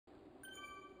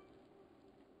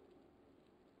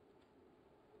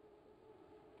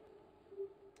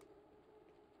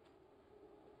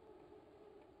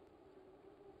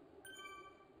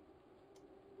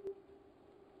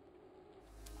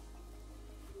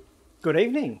Good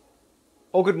evening,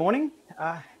 or good morning.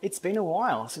 It's been a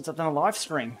while since I've done a live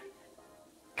stream.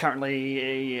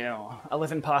 Currently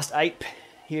 11 past 8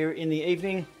 here in the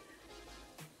evening.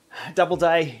 Double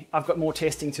day, I've got more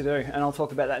testing to do, and I'll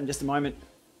talk about that in just a moment.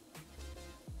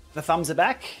 The thumbs are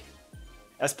back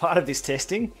as part of this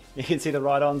testing. You can see the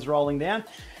ride-ons rolling down.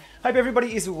 Hope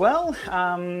everybody is well.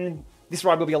 This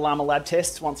ride will be a Lama lab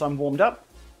test once I'm warmed up.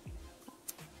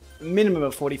 Minimum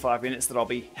of 45 minutes that I'll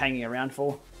be hanging around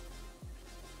for.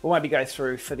 We'll maybe go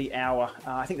through for the hour.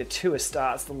 I think the tour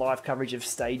starts, the live coverage of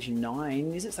stage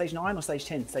 9. Is it stage 9 or stage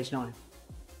 10? Stage 9.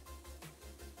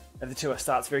 Of the tour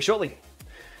starts very shortly.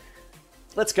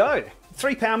 Let's go.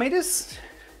 3 power meters,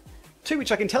 2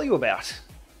 which I can tell you about.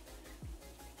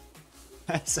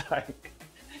 So,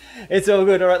 it's all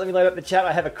good. All right, let me load up the chat.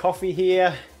 I have a coffee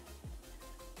here.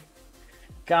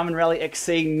 Garmin Rally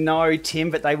XC, no,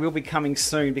 Tim, but they will be coming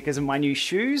soon because of my new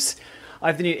shoes. I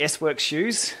have the new S-Works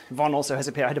shoes. Von also has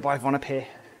a pair. I had to buy Von a pair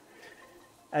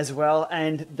as well.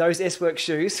 And those S-Works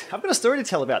shoes, I've got a story to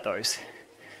tell about those.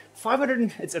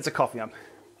 500, it's a coffee up.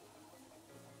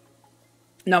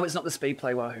 No, it's not the Speed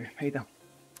Play Wahoo either.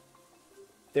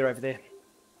 They're over there.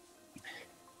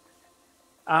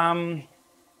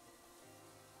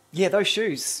 Yeah, those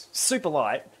shoes, super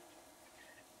light.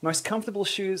 Most comfortable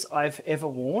shoes I've ever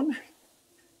worn,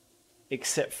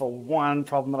 except for one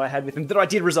problem that I had with them that I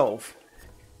did resolve.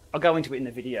 I'll go into it in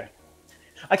the video.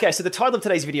 Okay, so the title of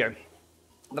today's video,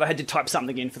 that I had to type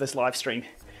something in for this live stream.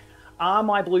 Are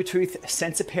my Bluetooth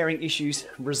sensor pairing issues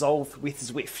resolved with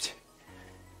Zwift?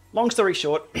 Long story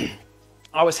short,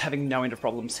 I was having no end of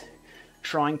problems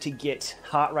trying to get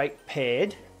heart rate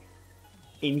paired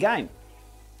in-game.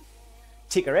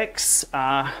 Ticker X,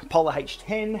 Polar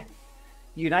H10,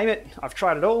 you name it, I've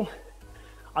tried it all.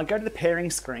 I'd go to the pairing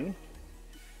screen,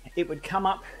 it would come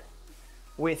up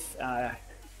with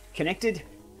connected,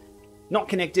 not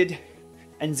connected,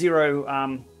 and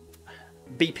 0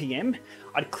 BPM.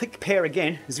 I'd click pair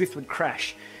again, Zwift would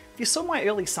crash. If you saw my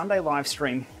early Sunday live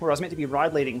stream where I was meant to be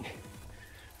ride leading,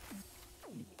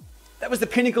 that was the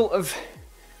pinnacle of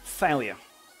failure.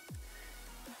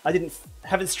 I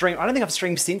haven't streamed, I don't think I've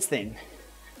streamed since then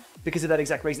because of that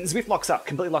exact reason. Zwift locks up,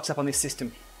 completely locks up on this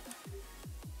system.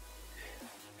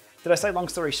 Did I say long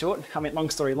story short? I meant long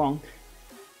story long.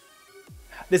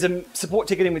 There's a support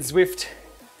ticket in with Zwift.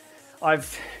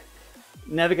 I've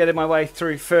navigated my way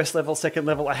through first level, second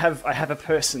level. I have a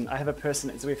person at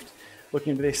Zwift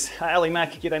looking into this. Ali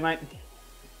Mac, g'day mate.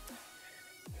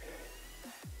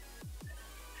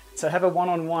 So I have a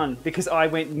one-on-one because I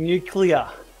went nuclear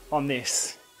on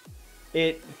this.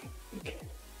 It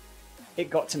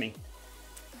got to me.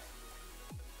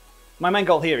 My main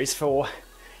goal here is for,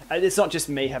 it's not just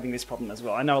me having this problem as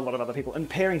well. I know a lot of other people, and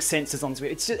pairing sensors on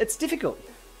Zwift, it's difficult.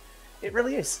 It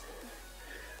really is.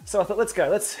 So I thought, let's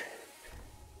go.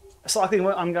 Cycling,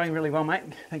 I'm going really well, mate.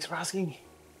 Thanks for asking.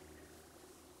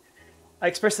 I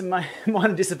expressed my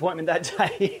minor disappointment that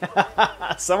day.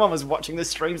 Someone was watching the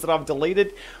streams that I've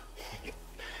deleted.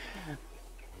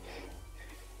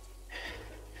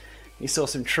 You saw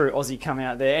some true Aussie come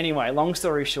out there. Anyway, long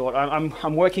story short,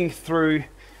 I'm working through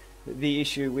the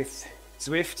issue with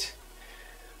Zwift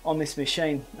on this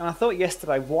machine. And I thought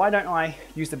yesterday, why don't I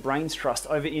use the brains trust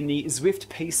over in the Zwift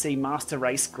PC Master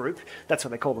Race group, that's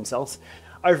what they call themselves,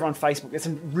 over on Facebook. There's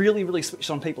some really, really switched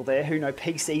on people there who know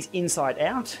PCs inside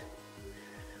out.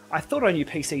 I thought I knew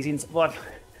PCs inside, well,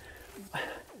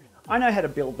 I know how to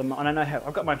build them, and I know how,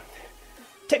 I've got my,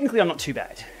 technically I'm not too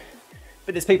bad,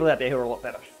 but there's people out there who are a lot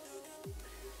better.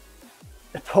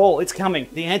 Paul, it's coming.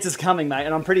 The answer's coming, mate,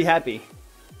 and I'm pretty happy.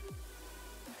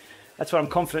 That's what I'm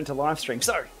confident to live stream.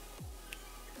 So,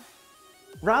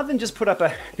 rather than just put up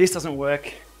a, this doesn't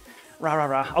work, rah, rah,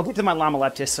 rah. I'll get to my Lama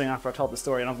lab test soon after I told the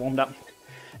story and I've warmed up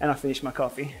and I finished my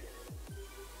coffee.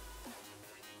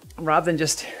 Rather than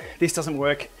just, this doesn't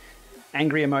work,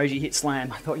 angry emoji, hit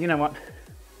slam, I thought, you know what?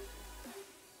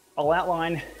 I'll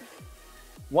outline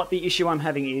what the issue I'm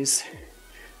having is,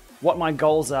 what my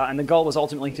goals are, and the goal was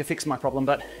ultimately to fix my problem,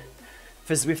 but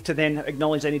for Zwift to then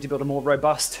acknowledge they need to build a more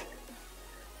robust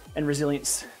and resilient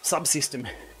subsystem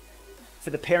for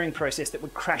the pairing process that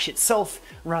would crash itself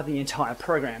rather than the entire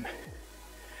program.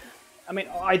 I mean,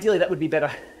 ideally that would be better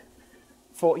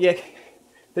for, yeah,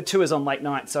 the tour's on late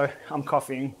night, so I'm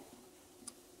coffeeing.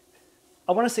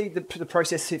 I want to see the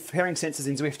process of pairing sensors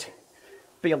in Zwift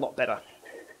be a lot better.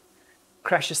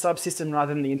 Crash the subsystem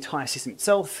rather than the entire system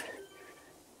itself.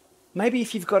 Maybe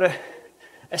if you've got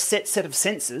a set of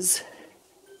sensors,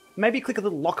 maybe click a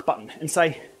little lock button and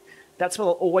say, that's what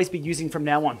I'll always be using from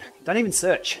now on. Don't even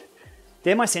search.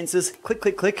 They're my sensors. Click,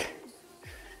 click, click.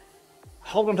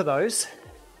 Hold on to those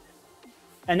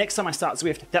And next time I start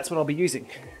Zwift, that's what I'll be using.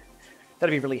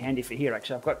 That'd be really handy for here,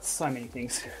 actually. I've got so many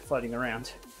things floating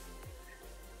around.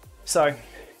 So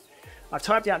I've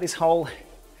typed out this whole,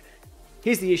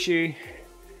 here's the issue,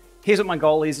 here's what my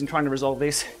goal is in trying to resolve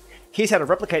this, here's how to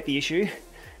replicate the issue,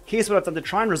 here's what I've done to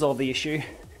try and resolve the issue,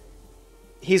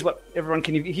 here's what everyone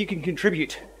can, if you can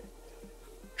contribute,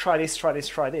 try this, try this,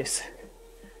 try this.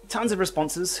 Tons of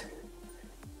responses.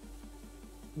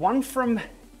 One from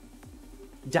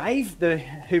Dave,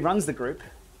 who runs the group,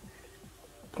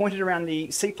 pointed around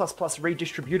the C++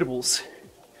 redistributables,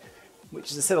 which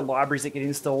is a set of libraries that get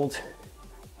installed,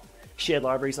 shared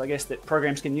libraries, I guess, that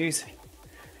programs can use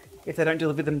if they don't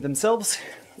deliver them themselves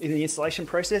in the installation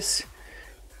process.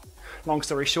 Long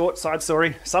story short, side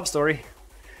story, sub story,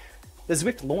 the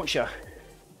Zwift launcher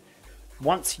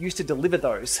once used to deliver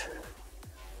those,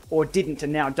 or didn't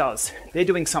and now does. They're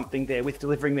doing something there with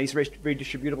delivering these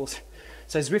redistributables.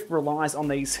 So Zwift relies on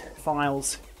these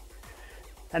files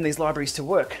and these libraries to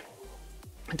work.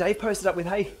 Dave posted up with,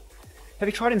 hey, have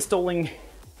you tried installing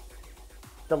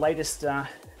the latest, I'll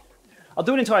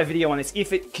do an entire video on this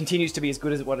if it continues to be as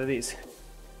good as what it is.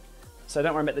 So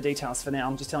don't worry about the details for now,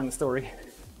 I'm just telling the story.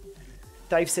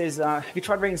 Dave says, have you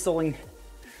tried reinstalling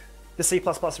the C++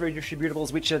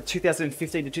 redistributables, which are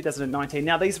 2015 to 2019.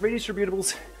 Now these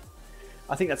redistributables,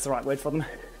 I think that's the right word for them.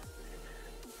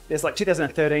 There's like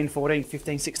 2013, 14,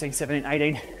 15, 16, 17,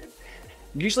 18.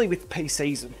 Usually with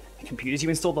PCs and computers, you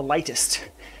install the latest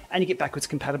and you get backwards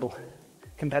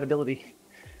compatibility.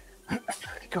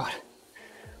 God,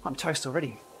 I'm toast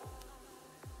already.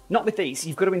 Not with these,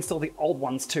 you've got to install the old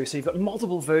ones too. So you've got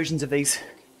multiple versions of these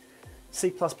C++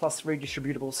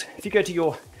 redistributables. If you go to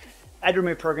your add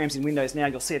remove programs in Windows now,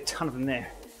 you'll see a ton of them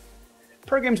there.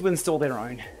 Programs will install their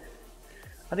own.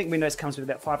 I think Windows comes with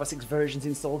about 5 or 6 versions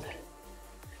installed.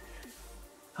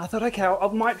 I thought, okay, I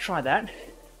might try that.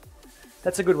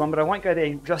 That's a good one, but I won't go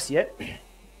there just yet.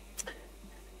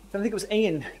 But I think it was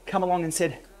Ian come along and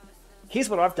said, here's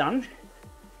what I've done,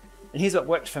 and here's what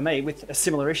worked for me with a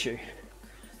similar issue.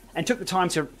 And took the time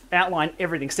to outline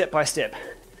everything step by step.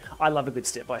 I love a good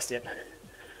step by step.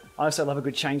 I also love a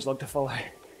good changelog to follow.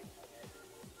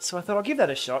 So I thought I'll give that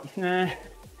a shot. I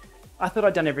thought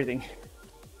I'd done everything.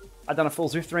 I'd done a full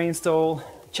Zwift reinstall,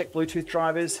 checked Bluetooth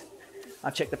drivers,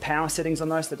 I've checked the power settings on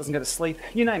those so it doesn't go to sleep,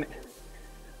 you name it.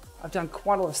 I've done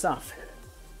quite a lot of stuff.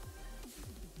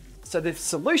 So the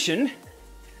solution,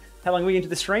 how long are we into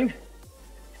the stream?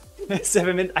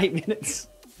 7 minutes, 8 minutes.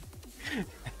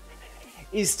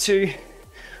 Is to,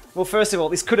 well, first of all,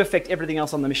 this could affect everything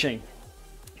else on the machine.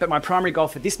 But my primary goal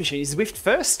for this machine is Zwift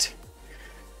first.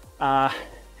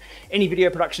 Any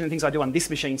video production and things I do on this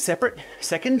machine separate,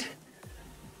 second.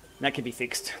 And that can be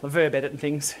fixed. The verb edit and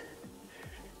things.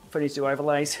 If I need to do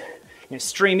overlays,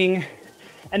 streaming,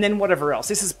 and then whatever else.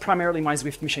 This is primarily my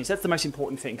Zwift machine, so that's the most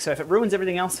important thing. So if it ruins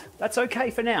everything else, that's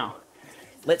okay for now.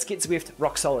 Let's get Zwift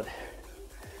rock solid.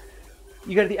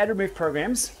 You go to the add remove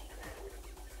programs,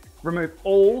 remove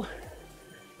all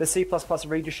the C++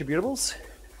 redistributables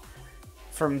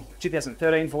from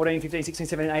 2013, 14, 15, 16,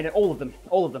 17, 18, all of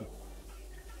them.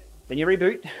 Then you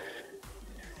reboot.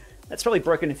 That's probably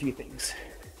broken a few things.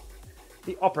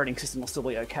 The operating system will still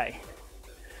be okay.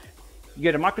 You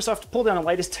go to Microsoft, pull down the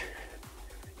latest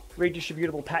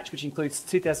redistributable patch, which includes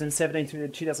 2017 through to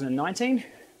 2019.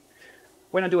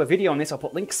 When I do a video on this, I'll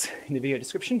put links in the video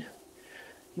description.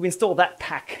 You install that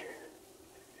pack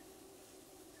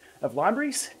of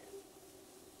libraries.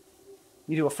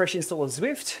 You do a fresh install of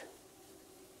Zwift.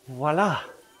 Voila.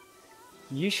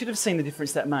 You should have seen the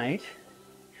difference that made.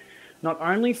 Not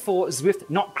only for Zwift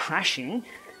not crashing,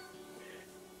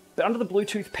 but under the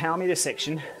Bluetooth power meter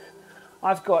section,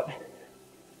 I've got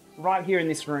right here in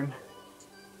this room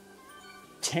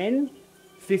 10,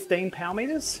 15 power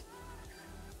meters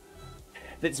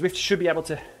that Zwift should be able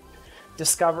to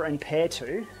discover and pair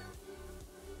to.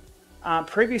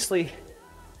 Previously,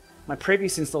 my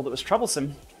previous install that was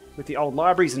troublesome with the old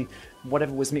libraries and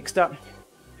whatever was mixed up,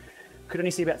 could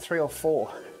only see about 3 or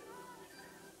 4.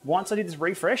 Once I did this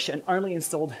refresh and only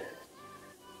installed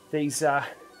these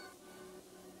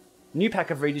new pack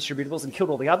of redistributables and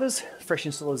killed all the others, fresh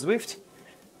install of Zwift,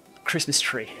 Christmas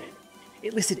tree.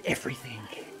 It listed everything.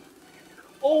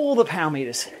 All the power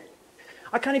meters.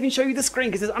 I can't even show you the screen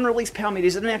because there's unreleased power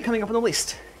meters that are now coming up on the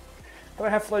list that I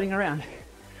have floating around,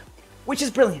 which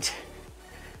is brilliant,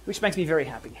 which makes me very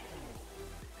happy.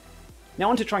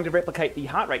 Now on to trying to replicate the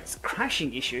heart rate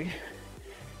crashing issue,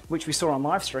 which we saw on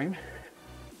live stream.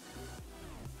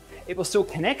 It will still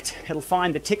connect, it'll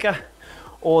find the ticker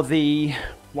or the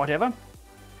whatever.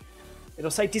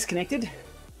 It'll say disconnected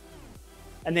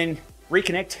and then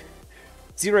reconnect,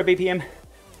 0 BPM,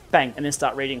 bang, and then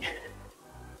start reading.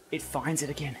 It finds it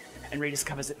again and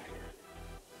rediscovers it.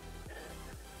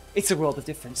 It's a world of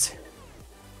difference.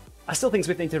 I still think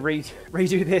Zwift need to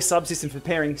redo their subsystem for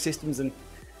pairing systems and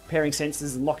pairing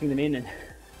sensors and locking them in and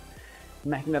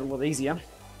making that a lot easier.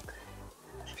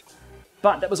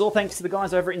 But that was all thanks to the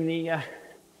guys over in the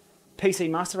PC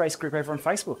Master Race group over on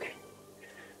Facebook.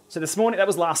 So this morning, that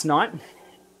was last night.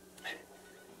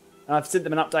 I've sent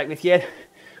them an update with, yeah,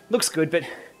 looks good, but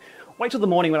wait till the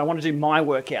morning when I want to do my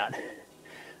workout.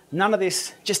 None of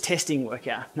this, just testing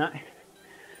workout, no?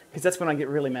 Because that's when I get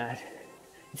really mad.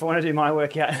 If I want to do my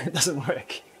workout, it doesn't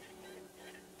work.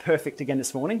 Perfect again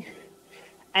this morning.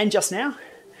 And just now.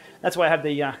 That's why I have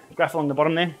the graph along the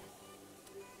bottom there.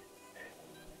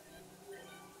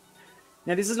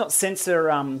 Now this is not sensor,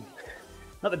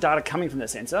 not the data coming from the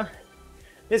sensor.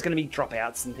 There's going to be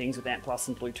dropouts and things with ANT Plus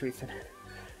and Bluetooth. And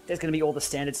there's going to be all the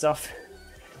standard stuff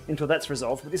until that's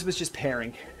resolved. But this was just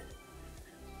pairing.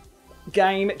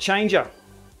 Game changer.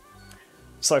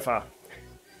 So far.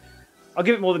 I'll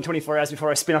give it more than 24 hours before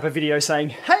I spin up a video saying,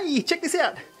 hey, check this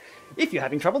out. If you're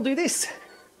having trouble, do this.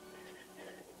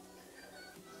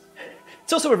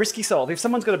 It's also a risky solve. If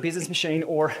someone's got a business machine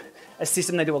or a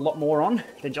system they do a lot more on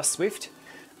than just Zwift,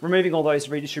 removing all those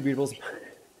redistributables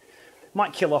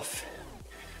might kill off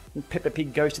Peppa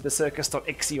Pig goes to the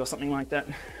circus.exe or something like that.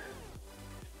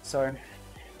 So,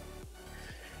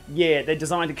 yeah, they're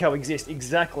designed to coexist,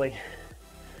 exactly.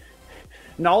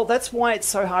 Noel, that's why it's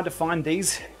so hard to find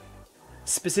these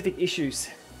specific issues.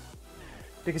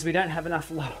 Because we don't have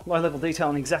enough low-level detail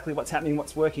on exactly what's happening,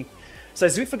 what's working. So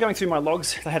Zwift were going through my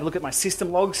logs, they had a look at my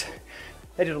system logs.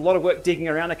 They did a lot of work digging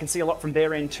around, I can see a lot from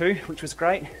their end too, which was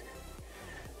great.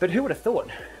 But who would have thought?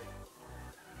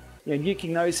 You know,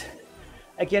 nuking those.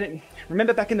 Again,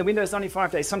 remember back in the Windows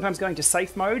 95 days, sometimes going to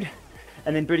safe mode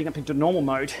and then booting up into normal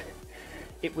mode,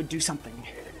 it would do something.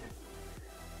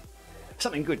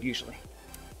 Something good, usually.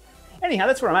 Anyhow,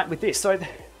 that's where I'm at with this. So if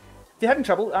you're having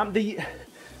trouble, the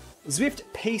Zwift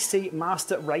PC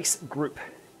Master Race group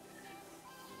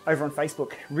over on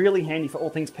Facebook, really handy for all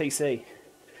things PC.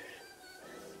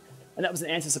 And that was an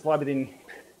answer supplied within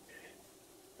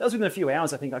a few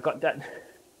hours, I think. I got that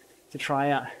to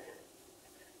try out.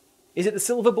 Is it the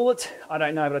silver bullet? I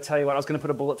don't know, but I tell you what, I was going to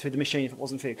put a bullet through the machine if it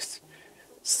wasn't fixed.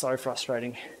 So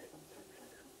frustrating.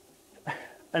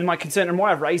 And my concern, and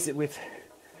why I've raised it with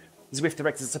Zwift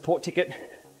Direct as a support ticket,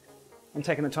 I'm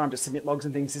taking the time to submit logs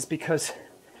and things, is because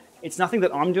it's nothing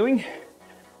that I'm doing.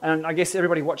 And I guess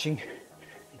everybody watching,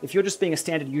 if you're just being a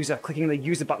standard user, clicking the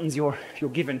user buttons you're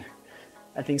given,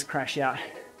 and things crash out,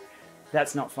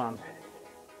 that's not fun.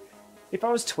 If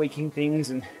I was tweaking things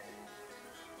and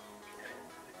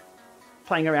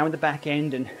playing around with the back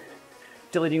end and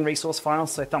deleting resource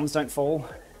files so thumbs don't fall,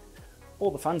 all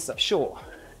the fun stuff, sure,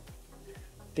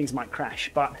 things might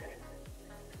crash, but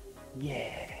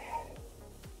yeah.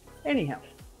 Anyhow,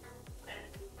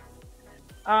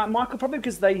 Michael, probably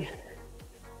because they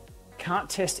can't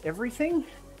test everything.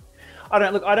 I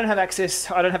don't have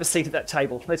access, I don't have a seat at that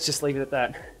table. Let's just leave it at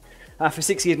that. For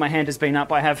 6 years my hand has been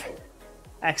up. I have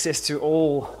access to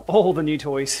all the new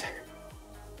toys.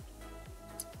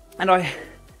 And I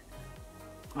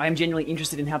am genuinely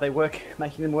interested in how they work,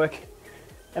 making them work,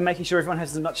 and making sure everyone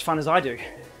has as much fun as I do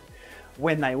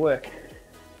when they work.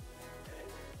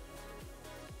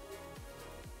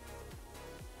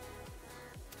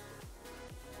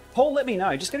 Paul, let me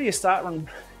know. Just go to your start run.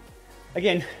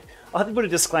 Again, I have to put a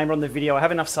disclaimer on the video. I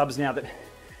have enough subs now that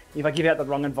if I give out the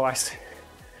wrong advice,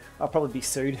 I'll probably be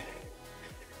sued.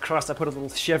 Christ, I put a little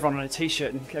chevron on a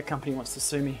t-shirt and a company wants to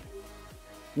sue me.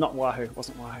 Not Wahoo, it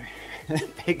wasn't Wahoo.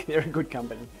 They're a good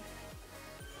company.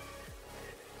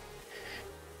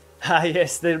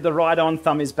 Yes, the ride-on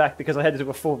thumb is back because I had to do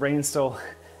a full reinstall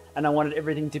and I wanted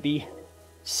everything to be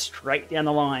straight down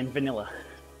the line, vanilla.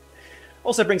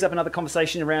 Also brings up another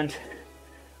conversation around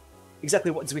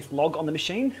exactly what Zwift log on the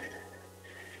machine.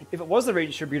 If it was the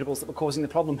redistributables that were causing the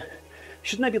problem,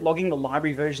 shouldn't they be logging the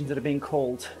library versions that are being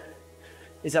called?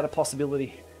 Is that a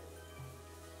possibility?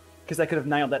 Because they could have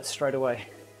nailed that straight away.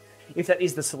 If that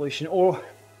is the solution, or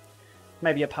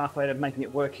maybe a pathway to making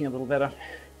it working a little better.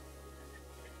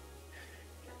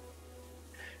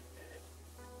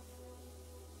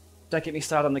 Don't get me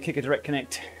started on the Kickr Direct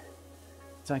Connect.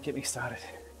 Don't get me started.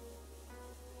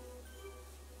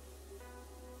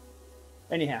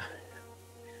 Anyhow,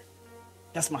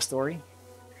 that's my story.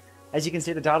 As you can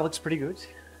see, the data looks pretty good.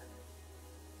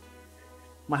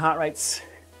 My heart rate's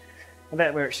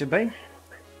about where it should be.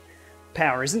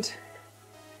 Power isn't.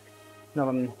 Not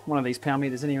on one of these power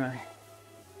meters anyway.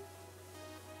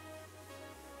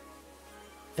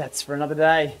 That's for another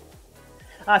day.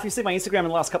 If you've seen my Instagram in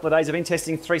the last couple of days, I've been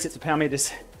testing 3 sets of power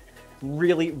meters.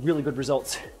 Really, really good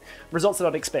results. Results that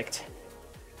I'd expect.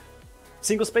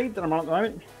 Single speed that I'm on at the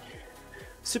moment.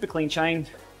 Super clean chain.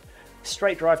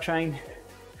 Straight drive chain.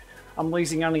 I'm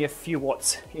losing only a few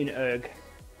watts in erg.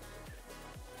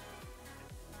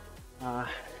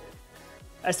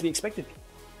 As to be expected.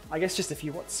 I guess just a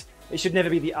few watts. It should never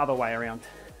be the other way around.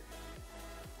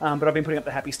 But I've been putting up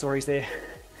the happy stories there.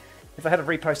 If I had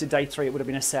reposted day 3, it would have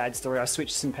been a sad story. I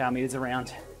switched some power meters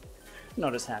around.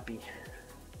 Not as happy.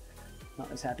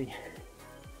 Not as happy.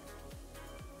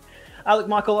 Look,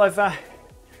 Michael,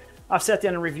 I've sat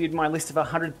down and reviewed my list of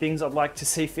 100 things I'd like to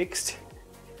see fixed.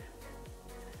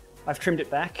 I've trimmed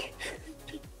it back.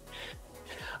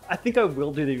 I think I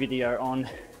will do the video on,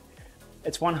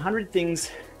 it's 100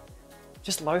 things,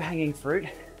 just low-hanging fruit.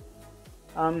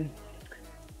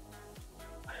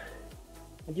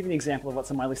 I'll give you an example of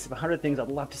what's on my list of 100 things I'd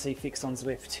love to see fixed on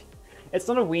Zwift. It's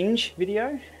not a whinge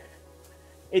video.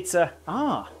 It's a,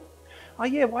 oh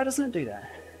yeah, why doesn't it do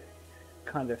that?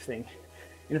 Kind of thing.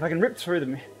 And if I can rip through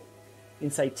them in,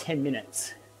 say, 10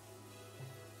 minutes.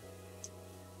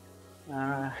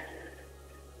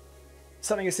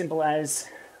 Something as simple as,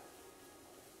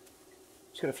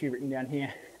 just got a few written down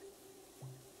here.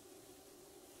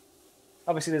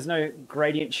 Obviously there's no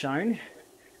gradient shown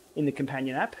in the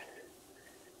companion app.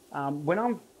 When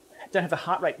I don't have a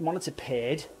heart rate monitor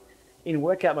paired, in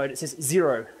workout mode it says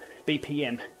 0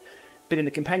 BPM, but in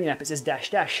the companion app it says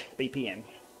 -- BPM.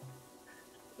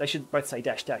 They should both say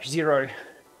 -- 0.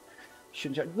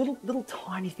 Shouldn't show little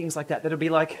tiny things like that that'll be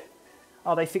like,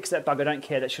 oh, they fixed that bug, I don't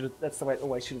care, that's the way it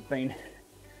always should have been.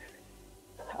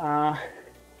 And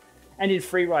in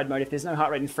free ride mode, if there's no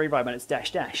heart rate in free ride mode, it's --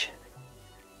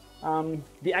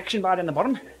 the action bar down the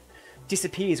bottom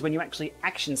disappears when you actually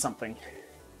action something.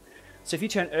 So if you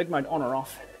turn erg mode on or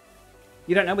off,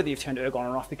 you don't know whether you've turned erg on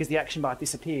or off because the action bar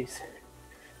disappears.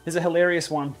 There's a hilarious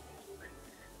one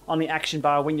on the action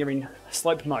bar when you're in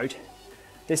slope mode.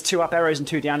 There's 2 up arrows and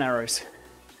 2 down arrows.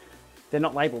 They're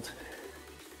not labelled.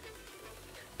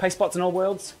 Pace spots in all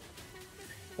worlds.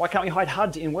 Why can't we hide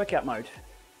HUD in workout mode?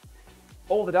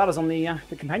 All the data's on the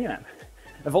companion app.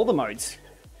 Of all the modes,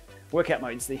 workout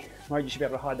mode's the mode you should be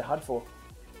able to hide the HUD for.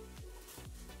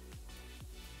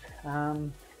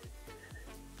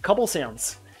 Cobble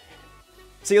sounds.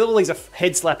 See, all these are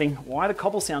head slapping. Why the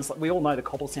cobble sounds? We all know the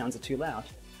cobble sounds are too loud.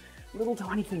 Little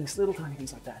tiny things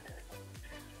like that.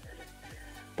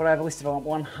 But I have a list of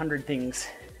 100 things.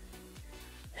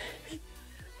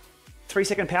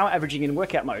 3-second power averaging in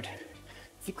workout mode.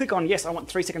 If you click on yes, I want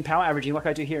 3-second power averaging like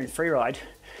I do here in freeride,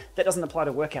 that doesn't apply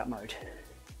to workout mode.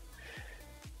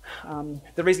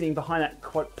 The reasoning behind that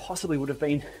quite possibly would have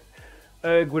been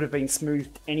erg would have been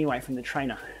smoothed anyway from the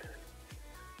trainer.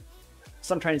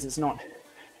 Some trainers it's not.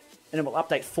 And it will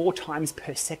update 4 times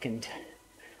per second.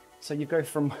 So you go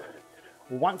from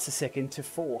once a second to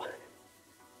 4.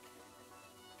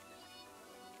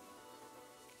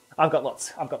 I've got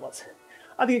lots.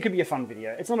 I think it could be a fun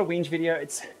video. It's not a whinge video.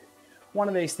 It's one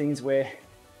of these things where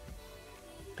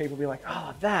people will be like,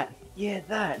 oh, that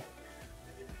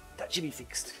should be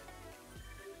fixed.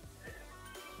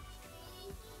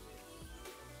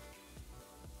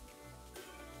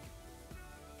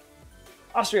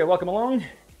 Austria, welcome along.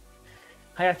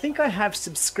 Hey, I think I have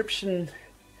subscription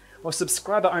or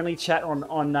subscriber only chat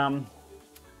on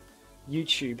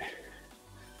YouTube.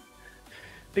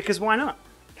 Because why not?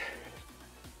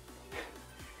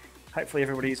 Hopefully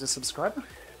everybody is a subscriber.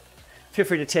 Feel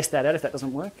free to test that out if that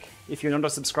doesn't work. If you're not a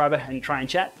subscriber and try and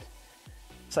chat,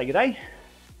 say good day.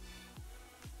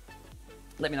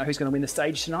 Let me know who's going to win the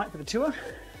stage tonight for the tour.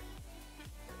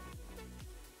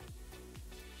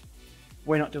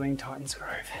 We're not doing Titans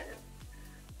Grove.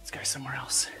 Let's go somewhere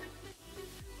else.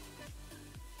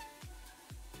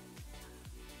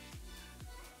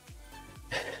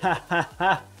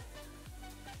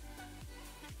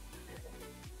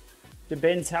 The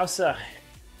Ben's Hauser.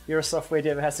 You're a software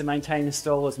dev who has to maintain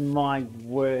installers. My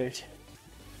word.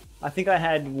 I think I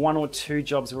had 1 or 2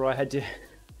 jobs where I had to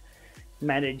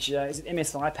manage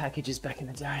MSI packages back in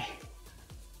the day.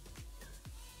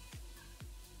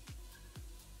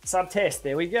 Subtest,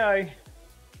 there we go.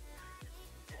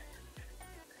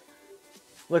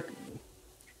 Look,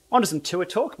 on to some tour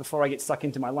talk before I get stuck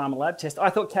into my Lama lab test. I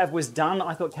thought Cav was done.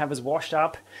 I thought Cav was washed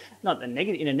up. Not in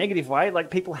a negative way. Like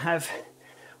people have,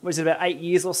 was it about 8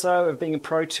 years or so of being a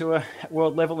pro tour at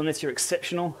world level unless you're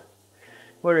exceptional.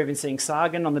 We're even seeing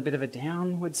Sagan on the bit of a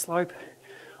downward slope.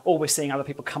 Or we're seeing other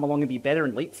people come along and be better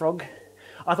and leapfrog.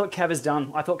 I thought Cav is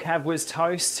done. I thought Cav was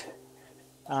toast.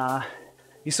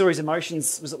 You saw his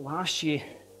emotions, was it last year?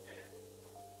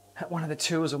 at one of the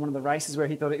tours or one of the races where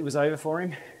he thought it was over for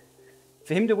him.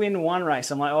 For him to win one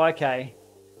race, I'm like, oh, okay,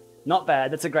 not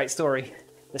bad. That's a great story.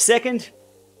 The second,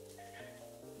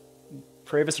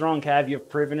 prove us wrong, Cav. You've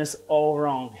proven us all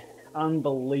wrong.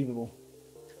 Unbelievable.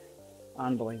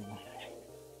 Unbelievable.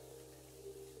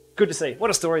 Good to see. What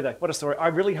a story, though. What a story. I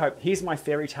really hope, here's my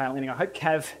fairy tale ending. I hope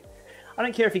Cav, I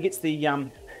don't care if he gets the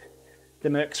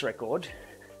Merckx record.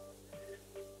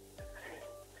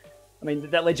 I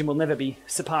mean, that legend will never be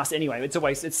surpassed anyway.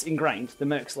 It's ingrained, the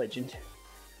Merckx legend.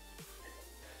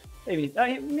 Even,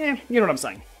 yeah, you know what I'm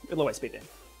saying. It'll always be there.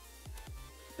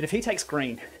 But if he takes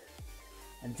green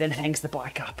and then hangs the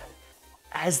bike up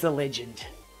as the legend,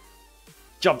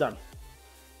 job done.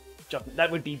 Job done.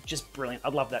 That would be just brilliant.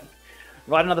 I'd love that.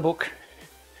 Write another book.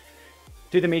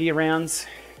 Do the media rounds.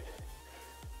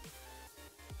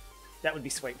 That would be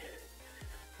sweet.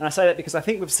 And I say that because I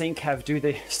think we've seen Cav do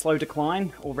the slow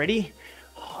decline already.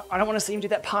 Oh, I don't want to see him do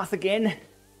that path again.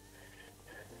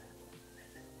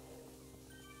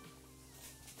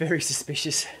 Very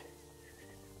suspicious.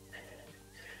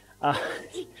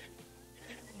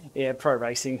 Yeah, pro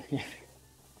racing.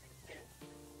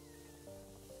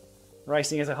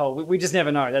 Racing as a whole, we just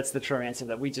never know. That's the true answer,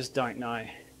 that we just don't know.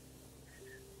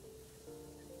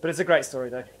 But it's a great story,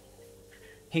 though.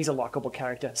 He's a likable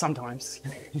character, sometimes.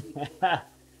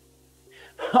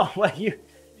 Oh, well,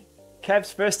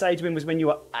 Cav's first stage win was when you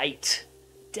were 8.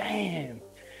 Damn.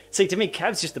 See, to me,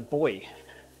 Cav's just a boy.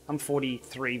 I'm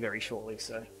 43 very shortly,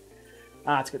 so...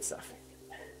 it's good stuff.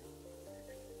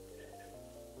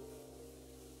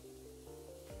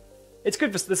 It's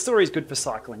good for... The story is good for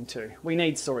cycling, too. We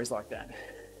need stories like that.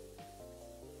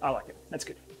 I like it. That's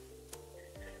good.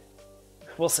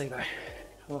 We'll see, though.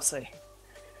 We'll see.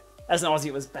 As an Aussie,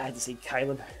 it was bad to see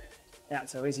Caleb out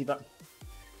so easy, but...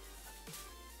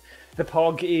 The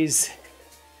Pog is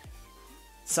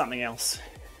something else.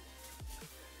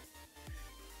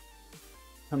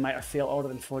 Oh, mate, I feel older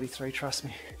than 43, trust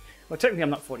me. Well, technically I'm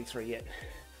not 43 yet.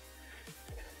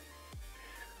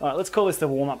 Alright, let's call this the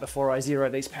warm-up before I zero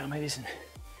these power meters and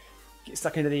get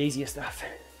stuck into the easier stuff.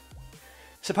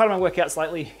 So part of my workouts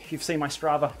lately, if you've seen my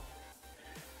Strava,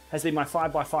 has been my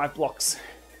 5x5 blocks.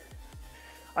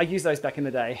 I used those back in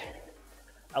the day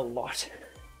a lot.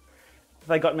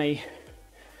 They got me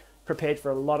prepared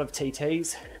for a lot of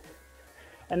TTs,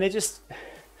 and they're just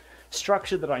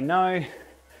structured that I know,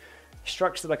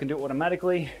 structured that I can do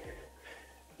automatically,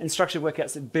 and structured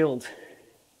workouts that build.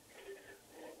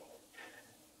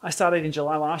 I started in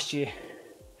July last year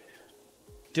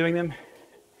doing them,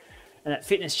 and that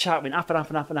fitness chart went up and up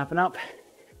and up and up and up,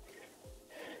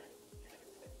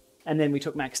 and then we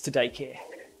took Max to daycare,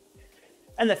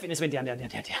 and that fitness went down, down, down,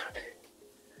 down, down.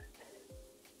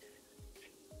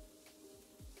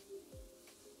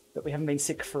 But we haven't been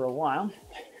sick for a while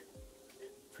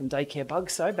from daycare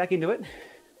bugs, so back into it.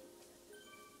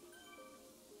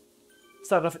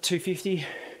 Started off at 250,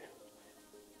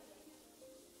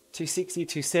 260,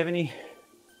 270,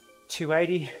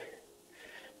 280.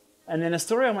 And then a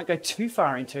story I won't go too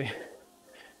far into.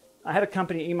 I had a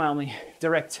company email me,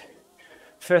 direct,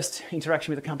 first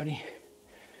interaction with a company,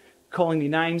 calling me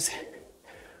names,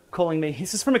 calling me,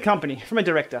 this is from a company, from a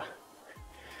director,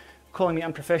 calling me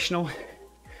unprofessional,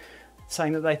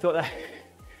 saying that they thought that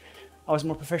I was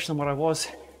more professional than what I was,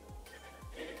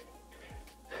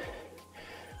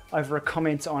 over a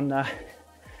comment on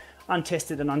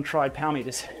untested and untried power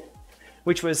meters,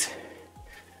 which was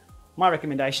my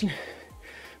recommendation.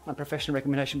 My professional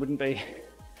recommendation wouldn't be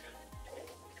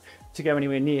to go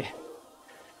anywhere near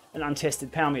an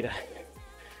untested power meter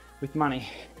with money.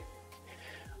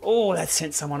 Oh, that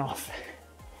sent someone off.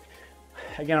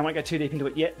 Again, I won't go too deep into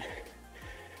it yet.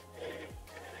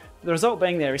 The result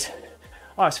being there is,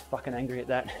 I was fucking angry at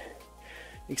that.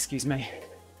 Excuse me.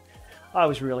 I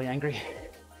was really angry.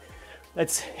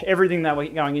 That's everything they were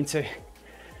going into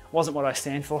wasn't what I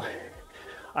stand for.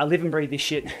 I live and breathe this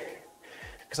shit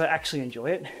because I actually enjoy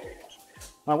it.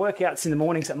 My workouts in the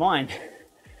mornings are mine.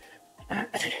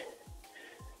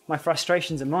 My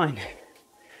frustrations are mine.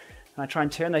 And I try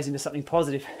and turn those into something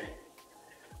positive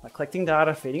by collecting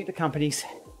data, feeding it to companies,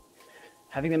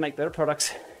 having them make better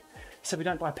products, so we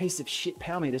don't buy pieces of shit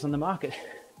power meters on the market,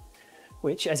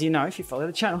 which, as you know, if you follow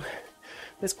the channel,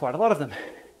 there's quite a lot of them.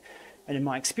 And in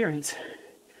my experience,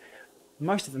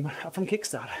 most of them are from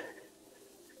Kickstarter.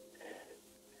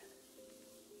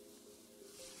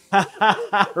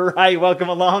 Ray, welcome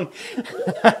along.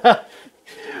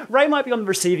 Ray might be on the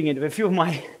receiving end of a few of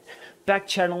my back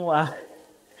channel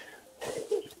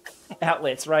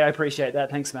outlets. Ray, I appreciate that.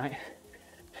 Thanks, mate.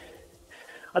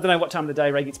 I don't know what time of the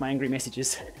day Ray gets my angry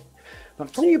messages.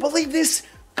 Can you believe this?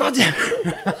 God damn.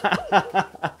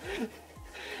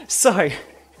 So,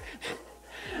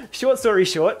 short story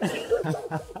short,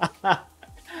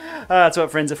 that's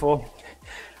what friends are for.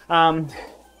 That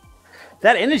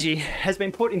energy has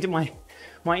been put into my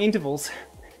intervals,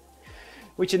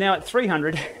 which are now at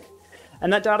 300,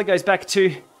 and that data goes back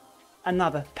to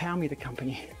another power meter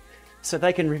company, so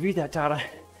they can review that data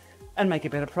and make a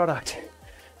better product.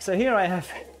 So here I have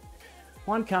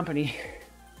one company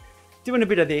doing a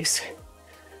bit of this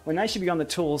when they should be on the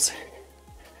tools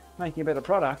making a better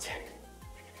product,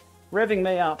 revving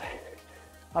me up.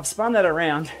 I've spun that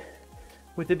around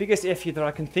with the biggest FU that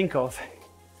I can think of.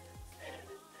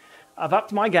 I've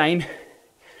upped my game,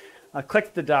 I've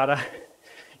collected the data.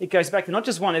 It goes back to not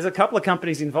just one, there's a couple of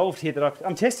companies involved here that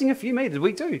I'm testing a few meters.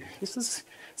 We do. It's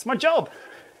my job.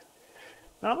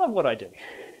 And I love what I do.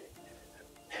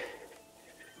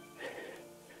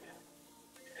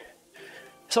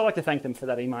 So I'd like to thank them for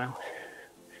that email.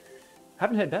 I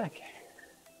haven't heard back.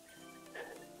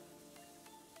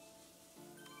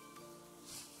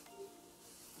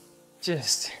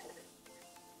 Just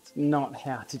not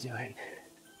how to do it.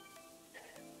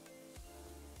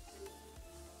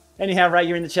 Anyhow, Ray,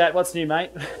 you're in the chat. What's new,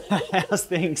 mate? How's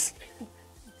things?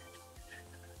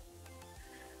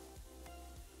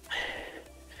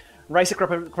 Race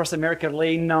across America,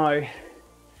 Lee? No.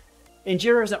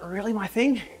 Enduro is not really my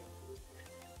thing.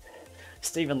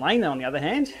 Stephen Lane, though, on the other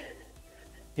hand,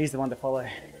 he's the one to follow.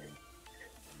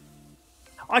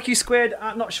 IQ Squared,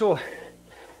 I'm not sure.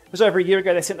 It was over a year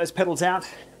ago they sent those pedals out.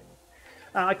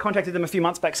 I contacted them a few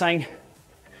months back saying, do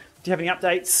you have any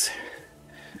updates?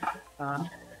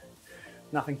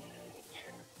 Nothing.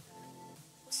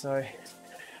 So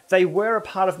they were a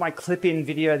part of my clip-in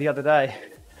video the other day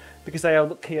because they are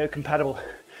Look-Keo compatible.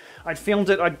 I'd filmed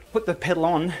it, I'd put the pedal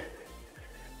on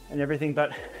and everything,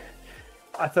 but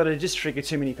I thought it'd just trigger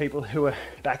too many people who were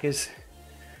backers.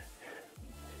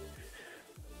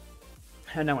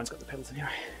 And no one's got the pedals anyway.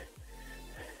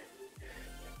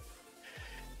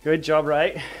 Good job,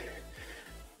 Ray.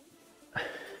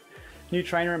 New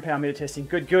trainer and power meter testing.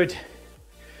 Good, good.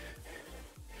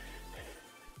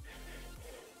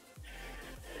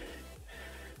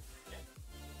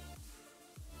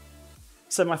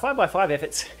 So my 5x5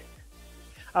 efforts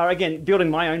are, again, building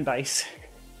my own base,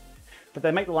 but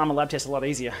they make the Lama lab test a lot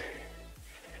easier.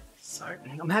 So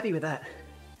I'm happy with that.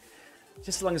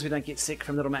 Just as long as we don't get sick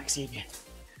from little Maxi again.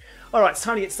 All right, it's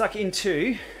time to get stuck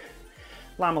into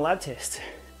Lama lab test.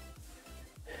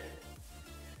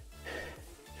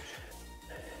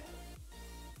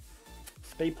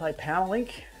 Speed play power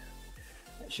link.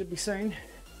 That should be soon.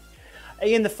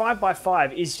 Ian, the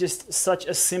 5x5 is just such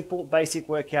a simple, basic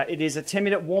workout. It is a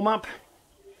 10-minute warm-up,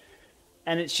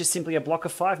 and it's just simply a block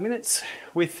of 5 minutes.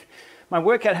 With my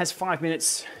workout has 5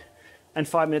 minutes and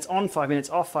 5 minutes on, 5 minutes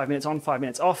off, 5 minutes on, 5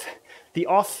 minutes off. The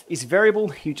off is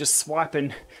variable. You just swipe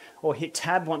and or hit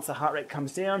tab once the heart rate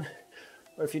comes down,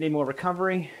 or if you need more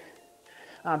recovery.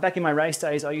 Back in my race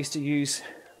days, I used to use,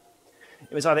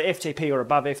 it was either FTP or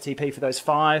above FTP for those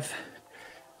 5.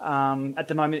 At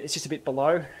the moment, it's just a bit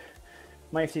below.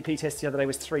 My FTP test the other day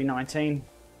was 319,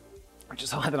 which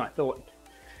is higher than I thought.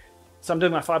 So I'm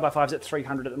doing my 5x5s at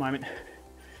 300 at the moment,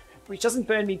 which doesn't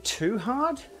burn me too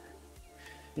hard.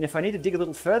 And if I need to dig a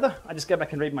little further, I just go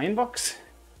back and read my inbox.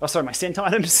 Oh, sorry, my sent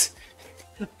items.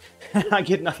 I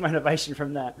get enough motivation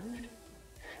from that.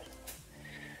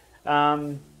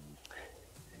 But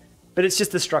it's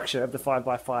just the structure of the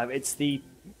 5x5. It's the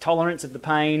tolerance of the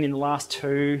pain in the last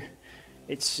 2.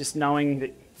 It's just knowing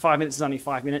that 5 minutes is only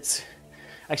 5 minutes.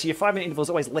 Actually, your 5 minute interval is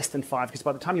always less than 5 because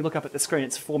by the time you look up at the screen,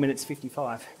 it's 4 minutes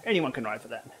 55. Anyone can ride for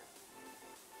that.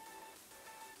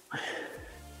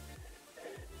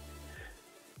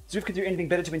 Zwift could do anything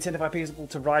better to incentivize people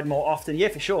to ride more often. Yeah,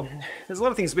 for sure. There's a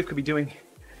lot of things Zwift could be doing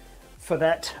for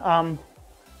that.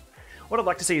 What I'd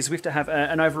like to see is Zwift to have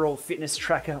an overall fitness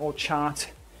tracker or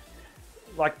chart,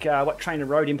 like what Trainer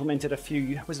Road implemented a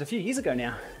few years ago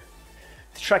now,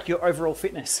 to track your overall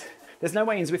fitness. There's no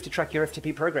way in Zwift to track your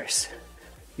FTP progress.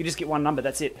 You just get one number,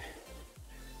 that's it.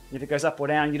 And if it goes up or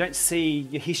down, you don't see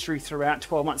your history throughout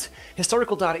 12 months.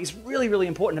 Historical data is really, really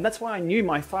important, and that's why I knew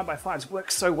my 5x5s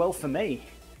work so well for me.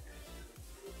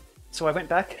 So I went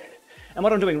back, and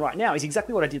what I'm doing right now is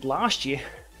exactly what I did last year,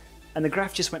 and the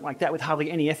graph just went like that with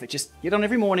hardly any effort. Just get on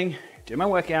every morning, do my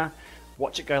workout,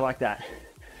 watch it go like that.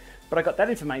 But I got that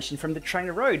information from the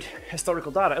Trainer Road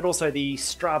historical data, and also the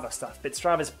Strava stuff. But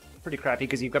Strava's pretty crappy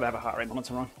because you've got to have a heart rate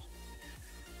monitor on.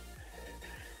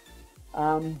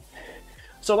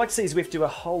 So I'd like to see Zwift do a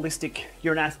holistic,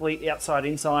 you're an athlete, outside,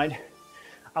 inside,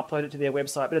 upload it to their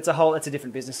website, but it's a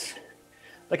different business.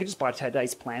 They could just buy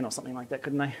today's plan or something like that,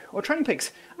 couldn't they? Or Training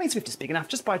Peaks. I mean, Zwift is big enough.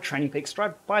 Just buy Training Peaks,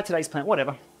 buy today's plan,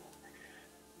 whatever.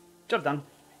 Job done.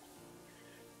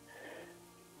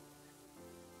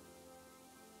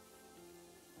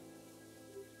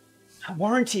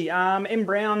 Warranty. M.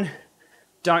 Brown,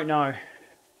 don't know.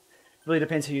 Really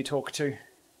depends who you talk to.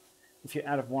 If you're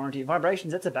out of warranty.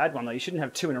 Vibrations, that's a bad one though. You shouldn't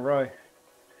have 2 in a row.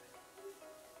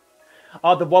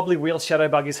 Oh, the wobbly wheel shadow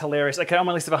bug is hilarious. Okay, on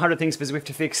my list of 100 things for Zwift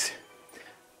to fix.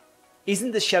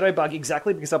 Isn't the shadow bug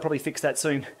exactly, because I'll probably fix that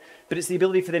soon, but it's the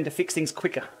ability for them to fix things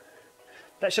quicker.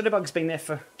 That shadow bug's been there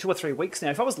for 2 or 3 weeks now.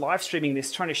 If I was live streaming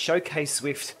this, trying to showcase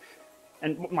Zwift,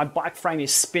 and my bike frame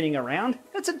is spinning around,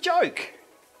 that's a joke.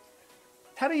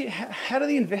 How do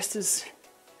the investors,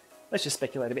 let's just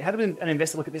speculate a bit, how does an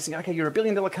investor look at this and go, okay, you're a $1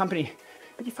 billion company,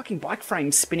 but your fucking bike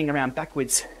frame's spinning around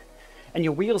backwards, and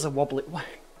your wheels are wobbly.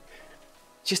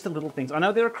 Just the little things. I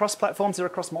know they're across platforms, they're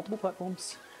across multiple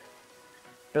platforms,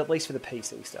 but at least for the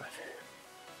PC stuff.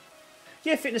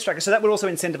 Yeah, fitness tracker. So that would also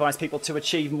incentivize people to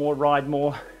achieve more, ride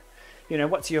more. You know,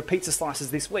 what's your pizza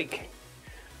slices this week?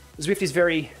 Zwift is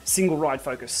very single ride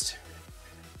focused.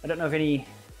 I don't know of any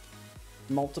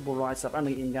multiple ride stuff,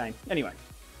 only in-game. Anyway.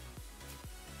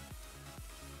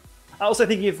 I also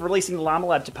thinking of releasing the Lama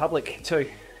Lab to public too.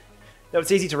 That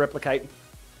it's easy to replicate.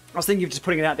 I was thinking of just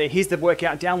putting it out there. Here's the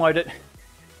workout, download it.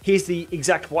 Here's the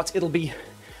exact watts. It'll be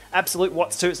absolute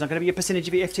watts too. It's not going to be a percentage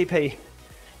of your FTP.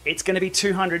 It's going to be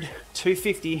 200,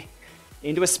 250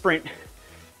 into a sprint.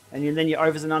 And then your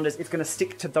overs and unders, it's going to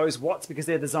stick to those watts because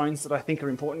they're the zones that I think are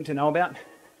important to know about.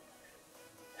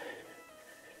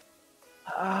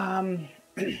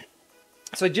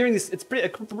 So during this, it's a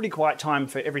pretty quiet time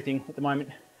for everything at the moment.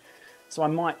 So I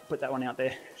might put that one out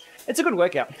there. It's a good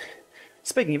workout.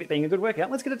 Speaking of it being a good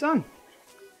workout, let's get it done.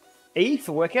 E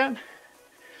for workout.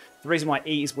 The reason why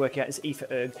E is workout is E for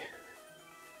erg.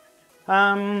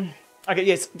 Okay,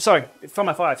 yes, sorry,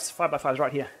 5x5s, 5x5s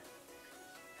right here.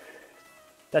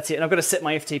 That's it, and I've got to set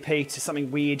my FTP to something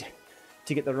weird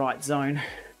to get the right zone.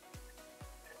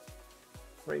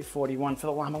 341 for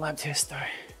the Lama Lab test though.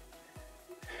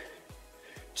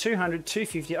 200,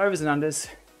 250, overs and unders,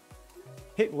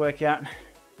 hit workout,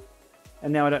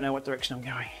 and now I don't know what direction I'm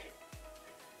going.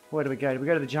 Where do we go? Do we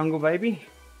go to the jungle, baby?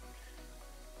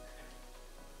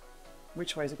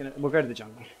 Which way is it going to... We'll go to the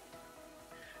jungle.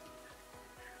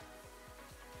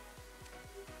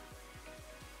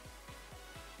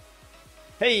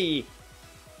 Hey!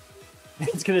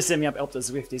 It's going to send me up Elpta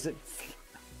Zwift, is it?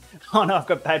 Oh no, I've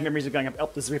got bad memories of going up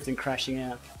Elpta Zwift and crashing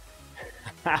out.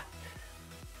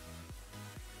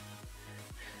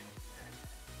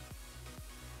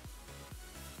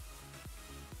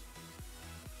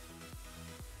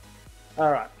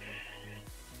 Alright.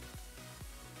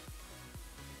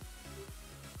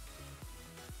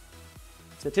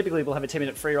 So typically we'll have a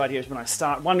 10-minute free ride here when I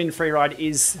start. 1 minute free ride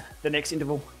is the next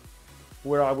interval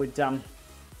where I would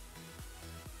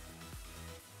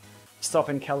stop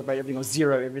and calibrate everything or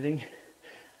zero everything.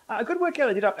 A good workout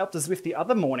I did up Elpta Zwift the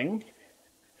other morning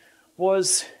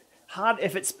was hard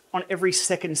efforts on every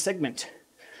second segment.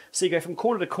 So you go from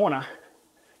corner to corner,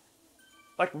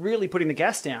 like really putting the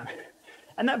gas down.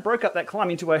 And that broke up that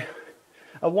climb into a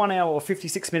 1 hour or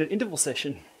 56-minute interval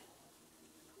session.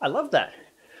 I loved that.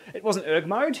 It wasn't erg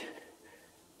mode.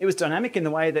 It was dynamic in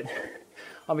the way that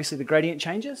obviously the gradient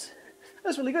changes. That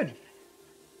was really good.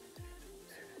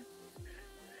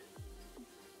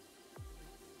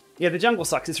 Yeah, the jungle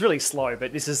sucks. It's really slow,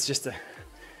 but this is just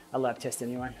a lab test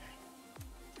anyway.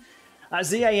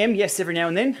 ZAM, yes, every now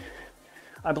and then.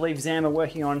 I believe ZAM are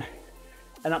working on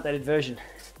an updated version.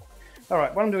 All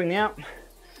right, what I'm doing now,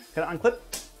 gonna unclip.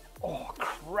 Oh,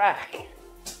 crack.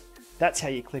 That's how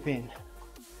you clip in.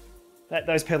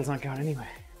 Those pedals aren't going anywhere.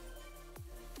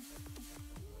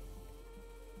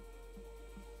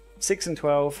 6 and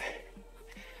 12,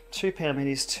 2 power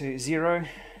meters to 0,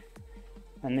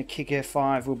 and the Kickr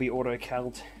 5 will be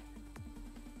auto-calibrated.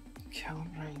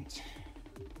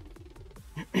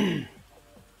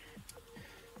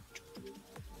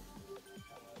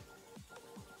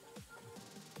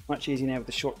 Much easier now with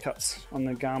the shortcuts on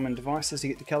the Garmin devices to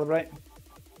get to calibrate.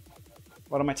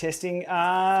 What am I testing?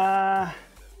 The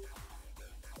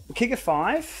Kickr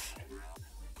 5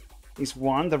 is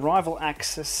one, the rival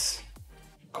axis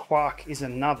Quark is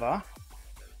another,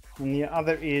 and the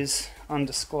other is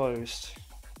undisclosed.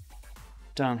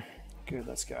 Done. Good,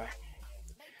 let's go.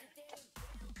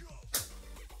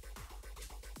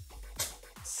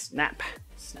 Snap.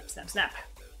 Snap, snap, snap.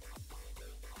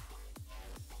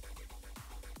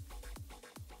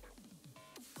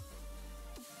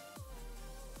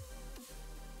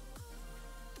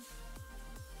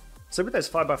 So with those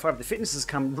 5x5, the fitness has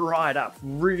come right up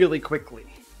really quickly.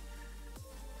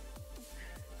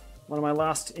 One of my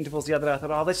last intervals the other day, I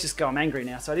thought, oh, let's just go, I'm angry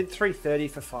now. So I did 3:30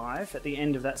 for 5 at the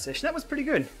end of that session. That was pretty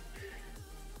good.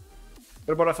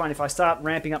 But what I find, if I start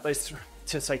ramping up those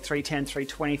to say 3:10,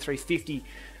 3:20, 3:50,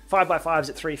 5x5s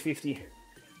at 3:50,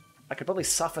 I could probably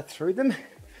suffer through them.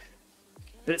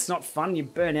 But it's not fun, you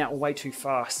burn out way too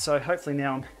fast. So hopefully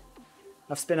now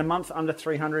I've spent a month under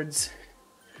 300s.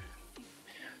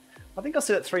 I think I'll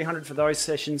sit at 300 for those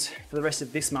sessions for the rest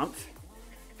of this month.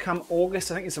 Come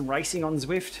August, I think there's some racing on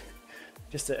Zwift.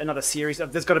 Just another series.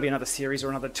 There's got to be another series or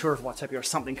another tour of Watopia or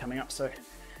something coming up. So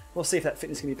we'll see if that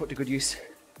fitness can be put to good use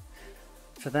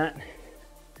for that.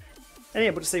 And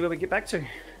yeah, we'll just see where we get back to.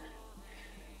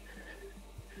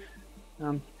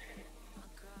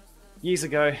 Years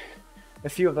ago, a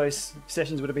few of those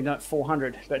sessions would have been done at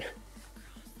 400, but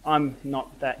I'm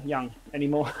not that young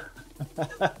anymore.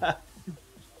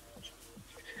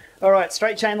 All right,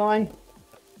 straight chain line.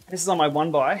 This is on my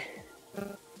 1x.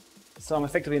 So I'm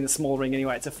effectively in the small ring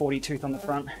anyway. It's a 40 tooth on the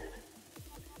front.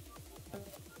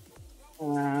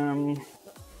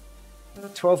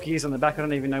 12 gears on the back. I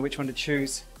don't even know which one to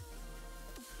choose.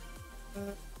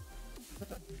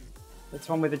 It's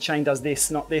one where the chain does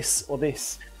this, not this or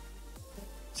this.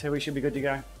 So we should be good to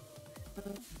go.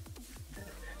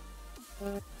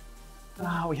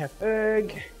 We have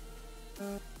erg.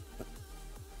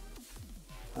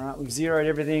 All right, we've zeroed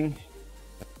everything.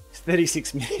 It's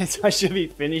 36 minutes. I should be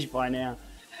finished by now.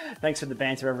 Thanks for the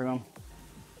banter, everyone.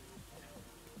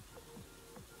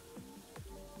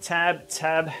 Tab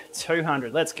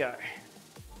 200. Let's go.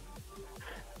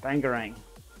 Bangarang.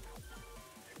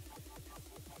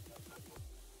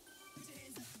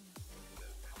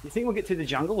 You think we'll get through the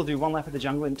jungle? We'll do one lap of the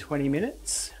jungle in 20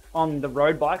 minutes on the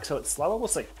road bike, so it's slower. We'll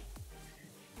see.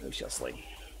 We shall see.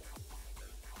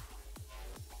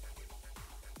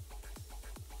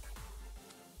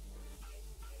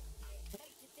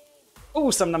 Oh,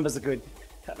 some numbers are good.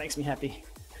 That makes me happy.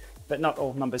 But not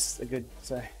all numbers are good,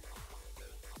 so.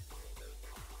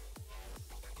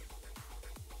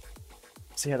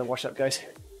 See how the wash up goes.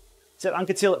 Set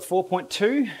Uncatil at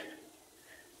 4.2.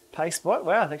 Pace bike.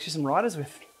 Wow, there's actually some riders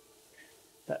with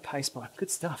that pace bike.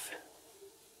 Good stuff.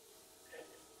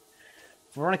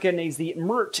 Veronica needs the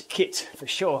Mert kit for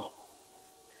sure.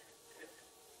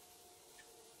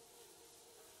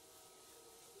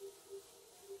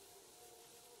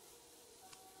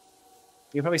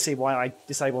 You'll probably see why I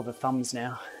disable the thumbs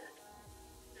now.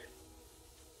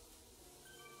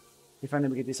 If only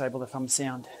we could disable the thumb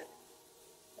sound.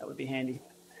 That would be handy.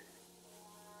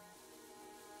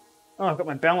 Oh, I've got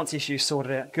my balance issues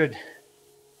sorted out. Good.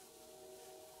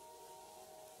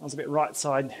 I was a bit right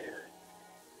side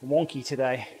wonky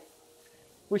today,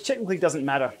 which technically doesn't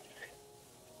matter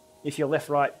if your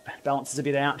left-right balance is a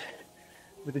bit out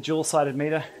with a dual-sided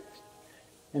meter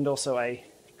and also a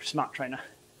smart trainer.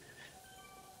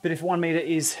 But if 1 meter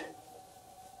is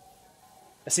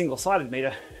a single-sided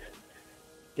meter,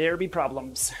 there'll be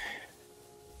problems.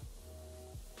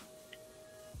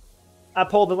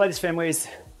 Paul, the latest firmware is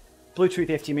Bluetooth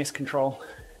FTMS control,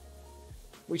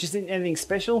 which isn't anything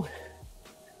special.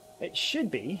 It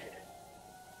should be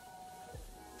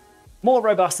more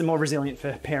robust and more resilient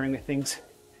for pairing with things.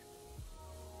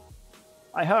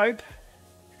 I hope.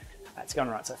 That's going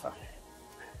right so far.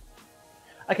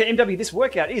 Okay, MW, this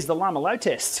workout is the Lama load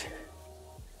test.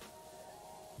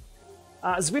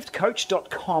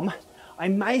 Zwiftcoach.com. I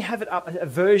may have it up, a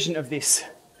version of this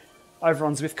over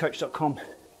on Zwiftcoach.com.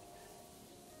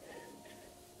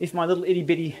 If my little itty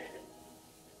bitty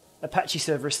Apache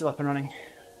server is still up and running.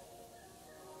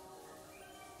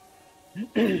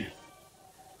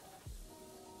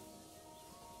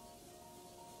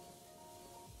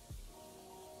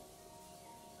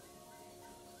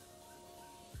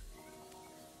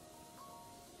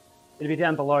 It'll be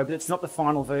down below, but it's not the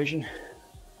final version.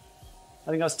 I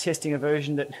think I was testing a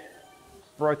version that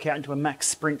broke out into a max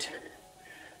sprint.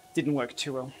 Didn't work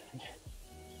too well.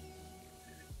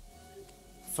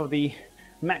 For the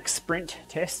max sprint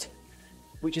test,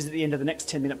 which is at the end of the next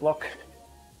 10-minute block,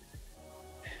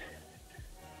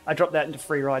 I drop that into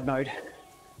free ride mode.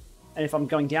 And if I'm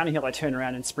going down a hill, I turn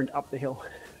around and sprint up the hill.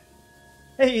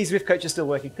 Hey, Zwift Coach is still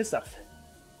working. Good stuff.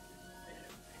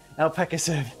 Alpaca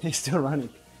server is still running.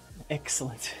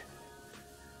 Excellent.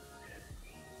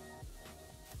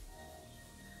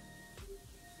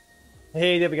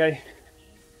 Hey, there we go.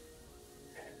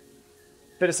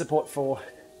 Better support for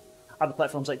other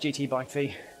platforms like GT Bike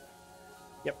V.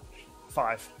 Yep,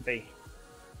 5V.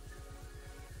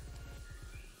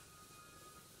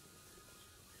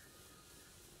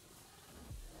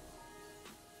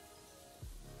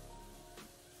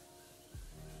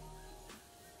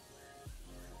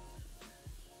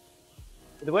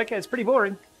 The workout is pretty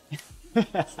boring.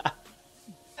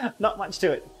 Not much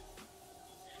to it.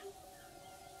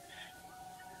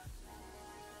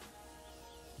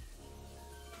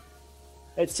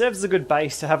 It serves as a good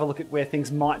base to have a look at where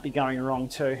things might be going wrong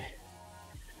too.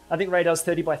 I think Ray does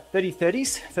 30 by 30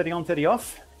 30s, 30 on, 30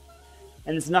 off.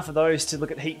 And there's enough of those to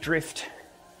look at heat drift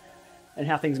and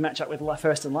how things match up with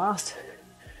first and last.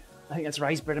 I think that's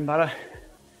Ray's bread and butter.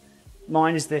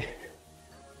 Mine is a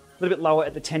little bit lower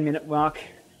at the 10-minute mark.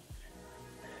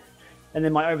 And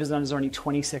then my overs and unders are only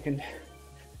 20-second.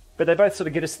 But they both sort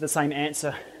of get us to the same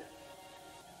answer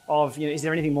of, you know, is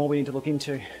there anything more we need to look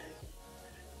into?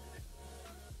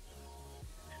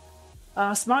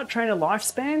 Smart trainer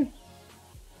lifespan?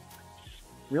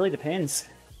 Really depends.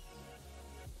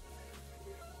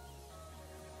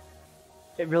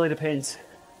 It really depends.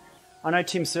 I know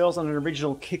Tim Searle's on an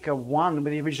original Kickr 1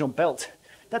 with the original belt.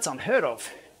 That's unheard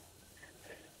of.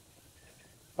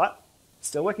 But,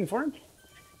 still working for him.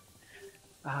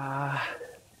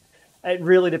 It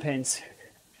really depends.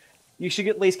 You should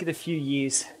at least get a few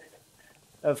years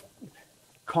of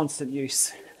constant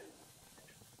use.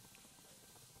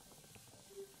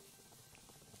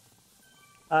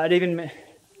 It's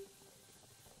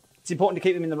important to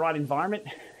keep them in the right environment.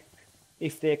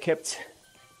 If they're kept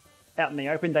out in the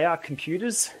open, they are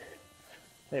computers.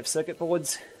 They have circuit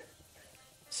boards.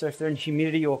 So if they're in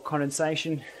humidity or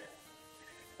condensation,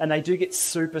 and they do get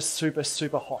super, super,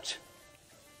 super hot,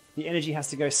 the energy has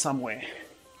to go somewhere.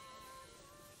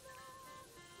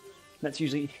 That's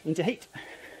usually into heat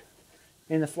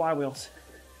in the flywheels.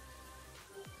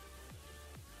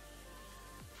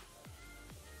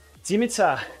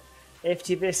 BLE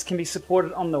FTMS can be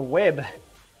supported on the web.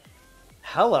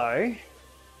 Hello.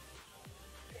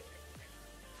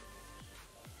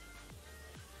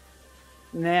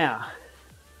 Now,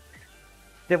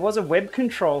 there was a web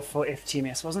control for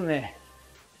FTMS, wasn't there?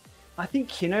 I think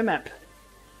Kinomap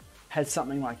had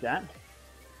something like that.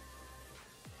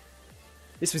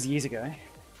 This was years ago.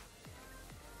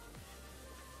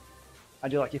 I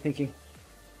do like your thinking.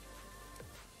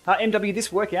 MW,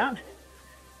 this workout,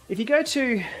 if you go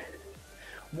to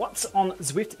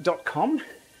whatsonzwift.com,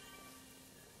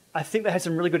 I think they had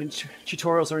some really good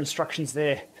tutorials or instructions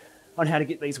there on how to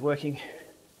get these working.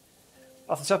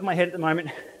 Off the top of my head at the moment,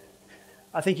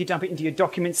 I think you dump it into your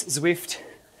Documents, Zwift,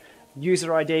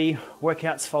 User ID,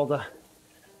 Workouts folder,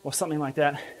 or something like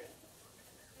that.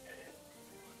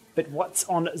 But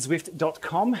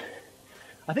whatsonzwift.com,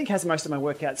 I think has most of my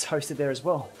workouts hosted there as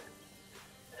well.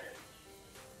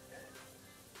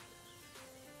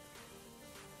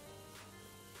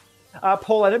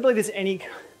 Paul, I don't believe there's any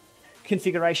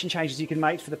configuration changes you can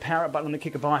make for the power up button on the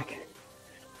Kickr bike.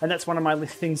 And that's one of my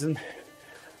things in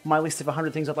my list of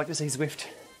 100 things I'd like to see Zwift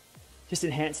just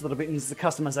enhance a little bit, and is the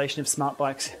customization of smart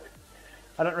bikes.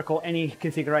 I don't recall any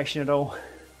configuration at all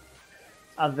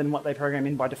other than what they program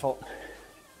in by default.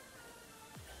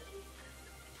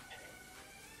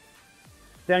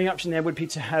 The only option there would be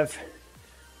to have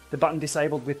the button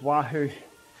disabled with Wahoo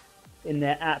in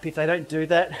their app. If they don't do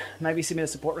that, maybe submit a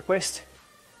support request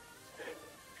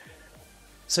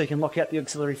so you can lock out the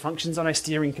auxiliary functions. I know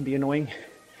steering can be annoying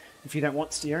if you don't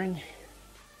want steering.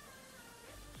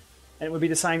 And it would be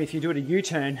the same if you do it a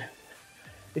U-turn.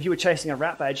 If you were chasing a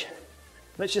rat badge,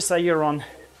 let's just say you're on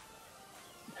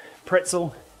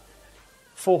Pretzel,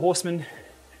 4 Horsemen,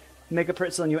 Mega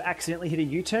Pretzel, and you accidentally hit a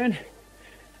U-turn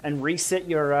and reset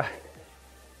your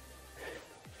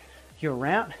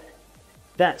route,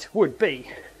 that would be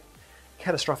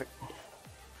catastrophic.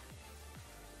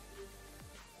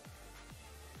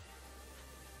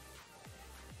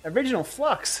 Original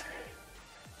Flux,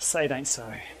 say it ain't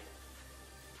so.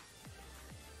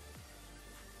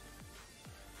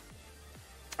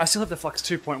 I still have the Flux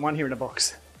 2.1 here in a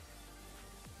box.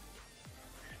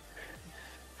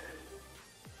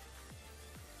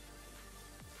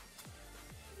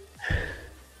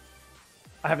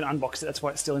 I haven't unboxed it, that's why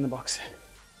it's still in the box.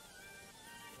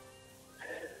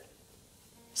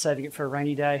 Saving it for a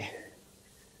rainy day,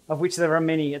 of which there are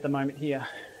many at the moment here.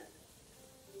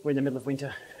 We're in the middle of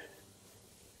winter.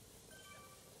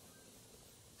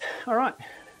 All right,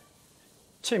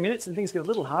 2 minutes and things get a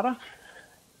little harder.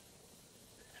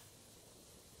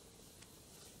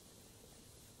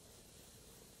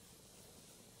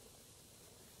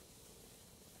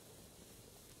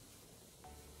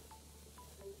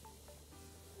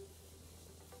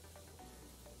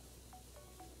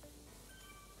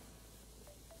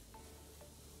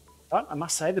 But I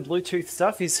must say the Bluetooth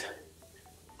stuff is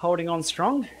holding on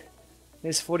strong.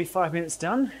 There's 45 minutes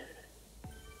done.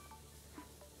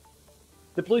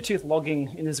 The Bluetooth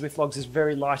logging in the Zwift logs is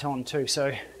very light on too,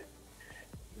 so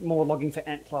more logging for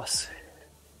Ant Plus.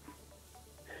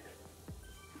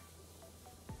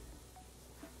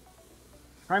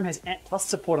 Chrome has Ant Plus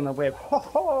support on the web. Ho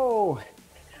ho!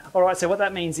 Alright, so what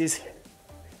that means is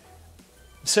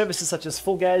services such as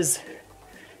Fullgaz,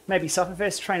 maybe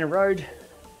Sufferfest, Trainer Road.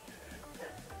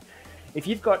 If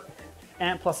you've got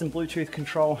Ant Plus and Bluetooth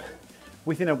control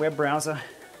within a web browser,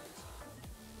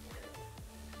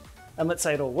 and let's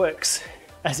say it all works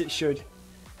as it should,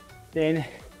 then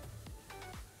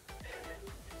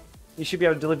you should be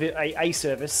able to deliver a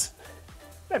service,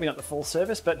 maybe not the full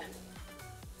service, but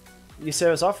your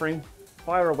service offering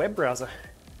via a web browser.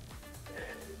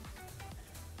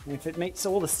 And if it meets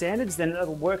all the standards, then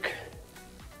it'll work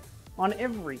on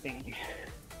everything.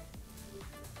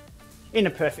 In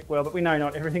a perfect world, but we know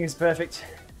not everything is perfect.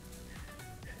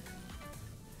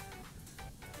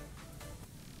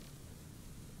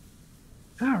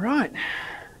 All right.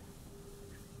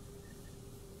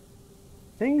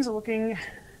 Things are looking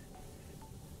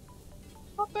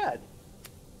not bad.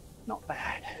 Not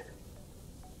bad.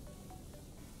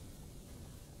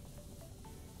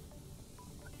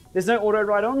 There's no auto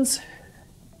write-ons.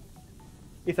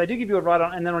 If they do give you a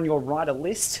write-on and then on your writer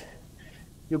list,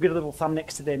 you'll get a little thumb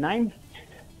next to their name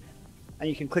and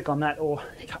you can click on that or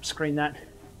touch screen that.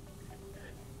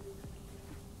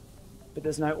 But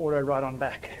there's no auto write-on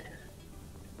back.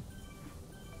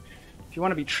 If you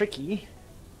want to be tricky,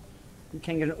 you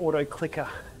can get an auto clicker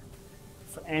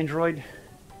for Android.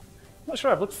 I'm not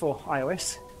sure I've looked for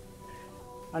iOS.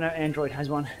 I know Android has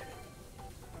one.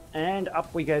 And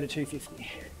up we go to 250.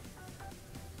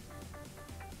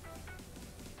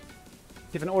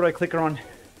 If you have an auto clicker on,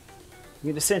 you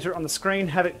can just center it on the screen,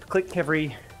 have it click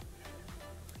every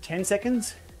 10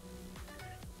 seconds.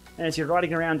 And as you're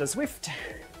riding around a Zwift,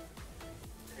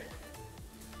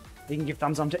 you can give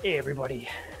thumbs on to everybody.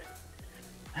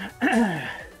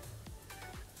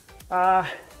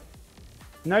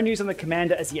 No news on the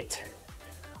Commander as yet.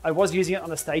 I was using it on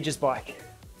the Stages bike.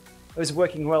 It was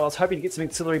working well. I was hoping to get some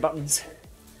auxiliary buttons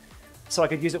so I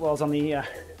could use it while I was on the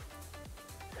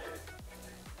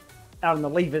out on the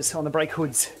levers on the brake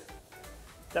hoods.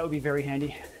 That would be very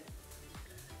handy.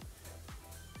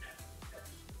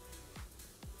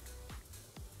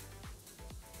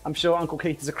 I'm sure Uncle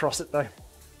Keith is across it though.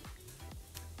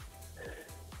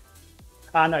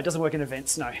 No, it doesn't work in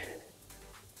events, no.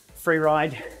 Free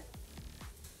ride.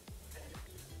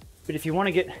 But if you want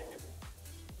to get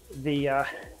the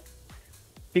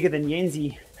bigger than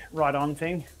Yenzi ride-on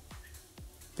thing,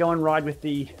 go and ride with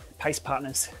the Pace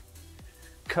Partners.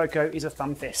 Coco is a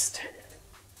thumb fest.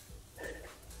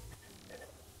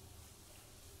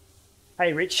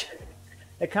 Hey Rich,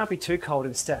 it can't be too cold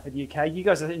in Stafford, UK. You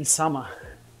guys are in summer.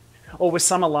 Or was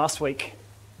summer last week?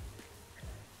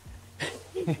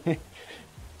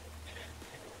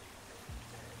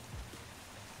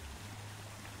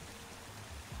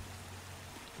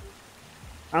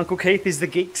 Uncle Keith is the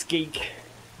geek's geek.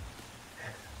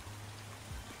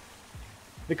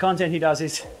 The content he does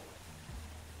is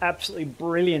absolutely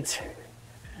brilliant.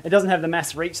 It doesn't have the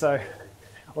mass reach though,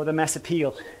 or the mass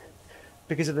appeal,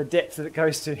 because of the depth that it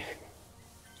goes to.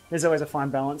 There's always a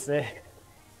fine balance there,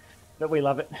 but we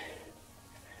love it.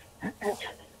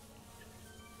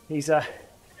 He's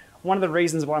one of the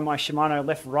reasons why my Shimano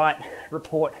left-right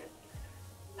report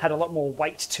had a lot more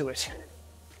weight to it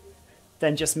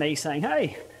than just me saying,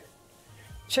 hey,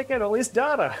 check out all this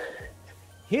data.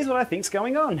 Here's what I think's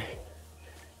going on.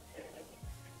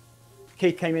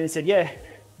 Keith came in and said, yeah,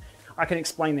 I can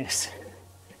explain this.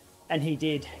 And he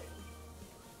did.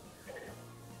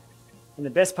 And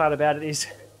the best part about it is,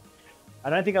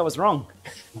 I don't think I was wrong.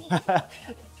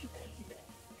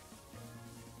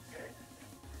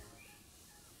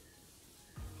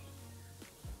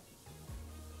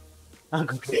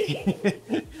 Uncle Keith.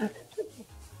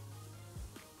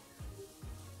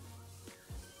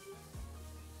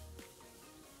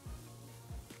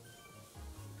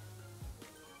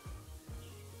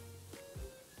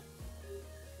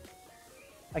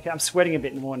 Okay, I'm sweating a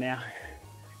bit more now.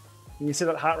 You can see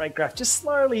that heart rate graph just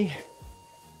slowly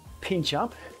pinch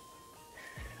up.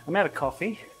 I'm out of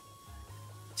coffee.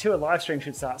 2 live stream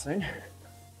should start soon.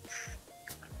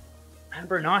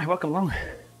 Brunei, welcome along.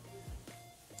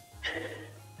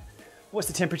 What's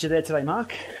the temperature there today,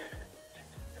 Mark?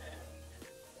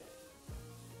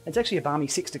 It's actually a balmy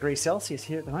 6 degrees Celsius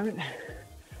here at the moment.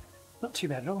 Not too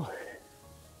bad at all.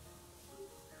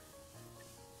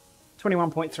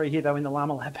 21.3 here though in the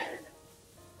Lama lab.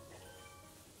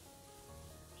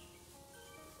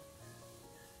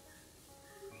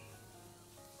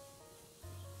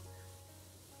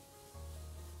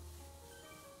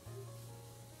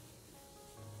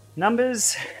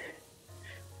 Numbers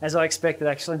As I expected,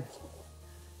 actually.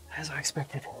 As I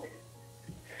expected.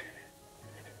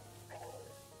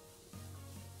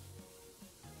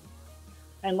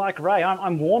 And like Ray,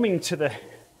 I'm warming to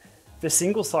the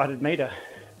single-sided meter.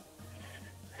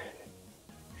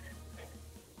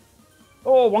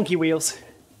 Oh, wonky wheels.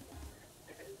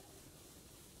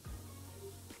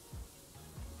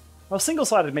 Well,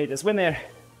 single-sided meters, when they're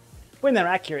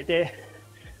accurate,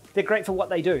 they're great for what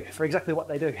they do, for exactly what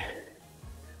they do.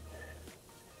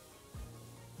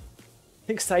 I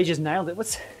think Stages nailed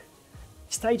it.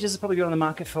 Stages has probably been on the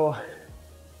market for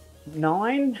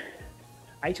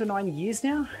 8 or 9 years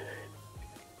now.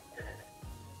 I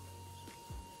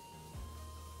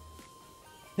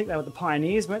think they were the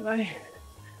pioneers, weren't they?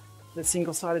 The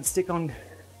single-sided stick-on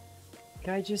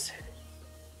gauges.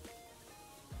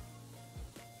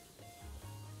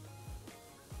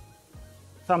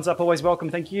 Thumbs up, always welcome,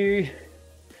 thank you.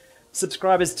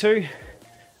 Subscribers too.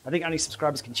 I think only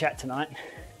subscribers can chat tonight.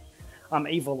 I'm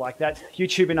evil like that.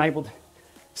 YouTube enabled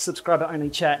subscriber only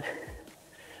chat.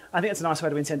 I think that's a nice way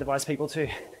to incentivize people too.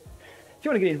 If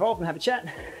you want to get involved and have a chat,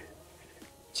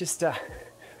 just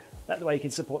that's the way you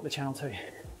can support the channel too.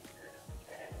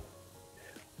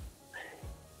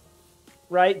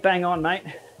 Ray, bang on, mate.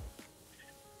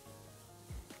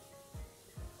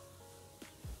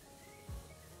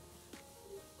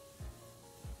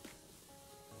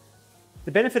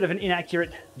 The benefit of an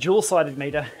inaccurate dual-sided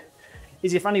meter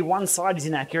is if only one side is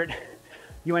inaccurate,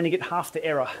 you only get half the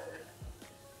error.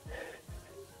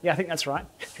 Yeah, I think that's right.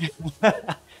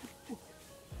 But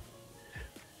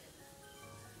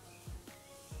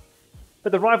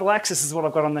the rival axis is what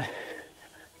I've got on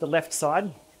the left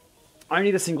side.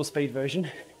 Only the single speed version.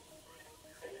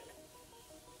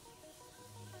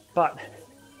 But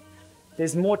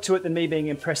there's more to it than me being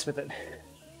impressed with it.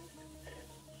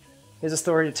 There's a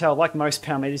story to tell, like most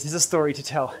power meters, there's a story to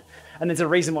tell. And there's a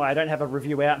reason why I don't have a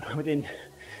review out within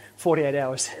 48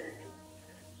 hours.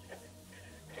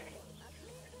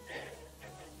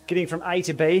 Getting from A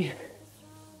to B,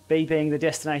 B being the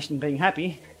destination, being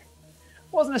happy,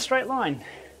 wasn't a straight line.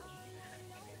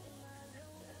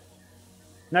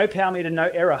 No power meter, no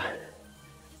error.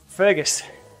 Fergus,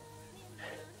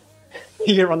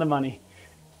 you're on the money.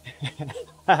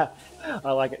 I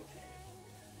like it.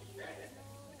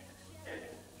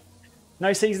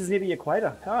 No seasons near the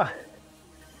equator. Ah,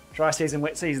 dry season,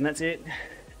 wet season, that's it.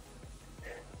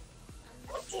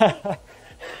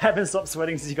 Haven't stopped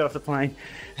sweating since you got off the plane.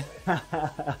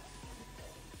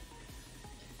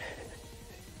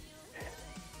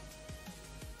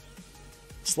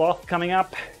 Sloth coming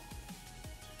up.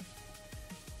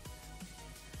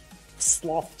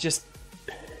 Sloth just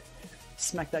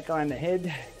smacked that guy in the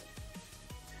head.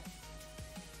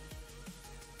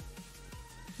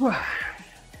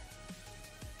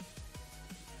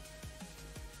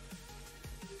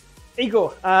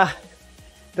 Igor,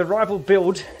 the rival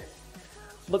build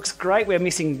looks great. We're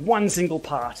missing one single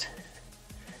part.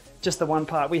 Just the one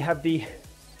part. We have the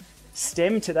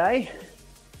stem today.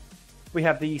 We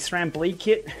have the SRAM bleed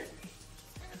kit.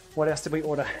 What else did we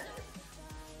order?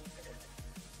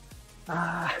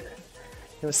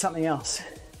 There was something else.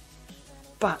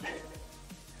 But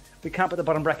we can't put the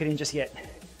bottom bracket in just yet.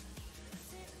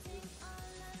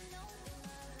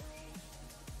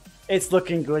 It's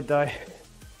looking good though.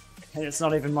 And it's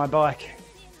not even my bike.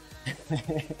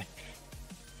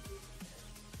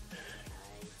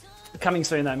 Coming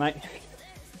soon though, mate.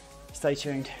 Stay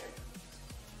tuned.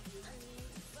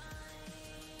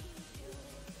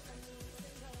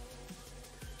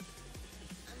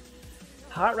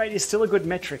 Heart rate is still a good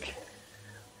metric.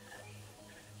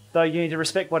 Though you need to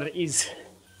respect what it is.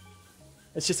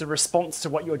 It's just a response to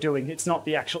what you're doing. It's not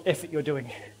the actual effort you're doing.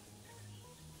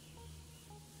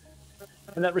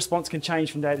 And that response can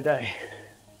change from day to day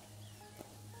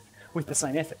with the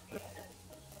same effort.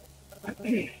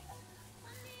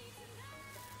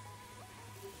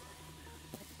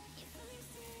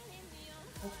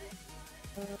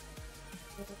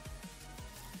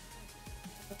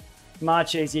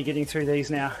 Much easier getting through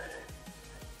these now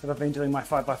that I've been doing my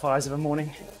 5x5s of a morning.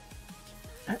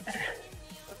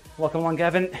 Welcome along,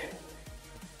 Gavin.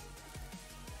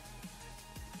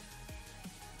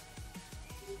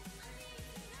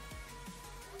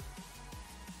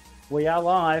 We are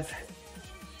live.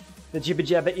 The Jibber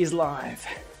Jabber is live.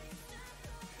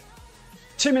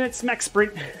 2 minutes max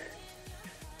sprint.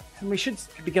 And we should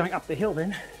be going up the hill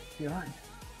then. You're right.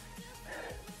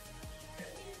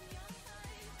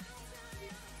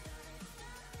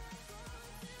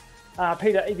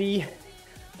 Peter,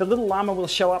 the little llama will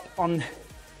show up on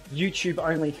YouTube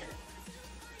only.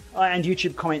 And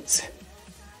YouTube comments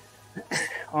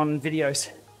on videos.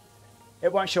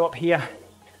 It won't show up here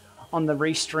on the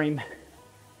Restream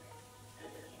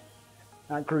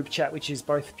group chat, which is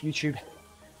both YouTube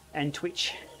and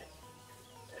Twitch.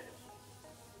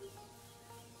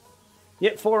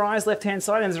 Yep, 4 eyes left-hand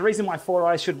side, and there's a reason why 4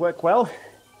 eyes should work well.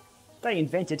 They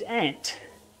invented Ant.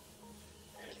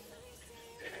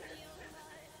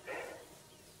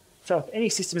 So if any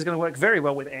system is going to work very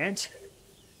well with Ant,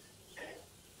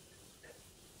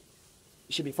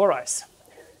 it should be 4 eyes.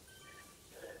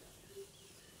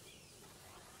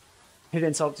 Who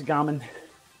then sold it to Garmin,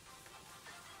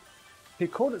 who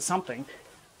called it something,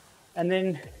 and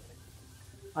then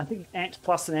I think Ant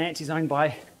Plus and Ant is owned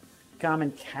by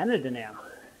Garmin Canada now.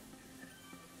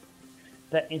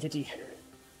 That entity,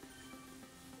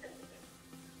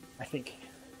 I think.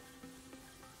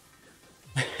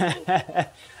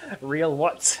 Real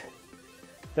watts.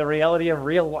 The reality of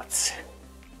real watts.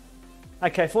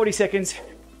 Okay, 40 seconds.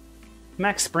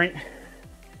 Max sprint.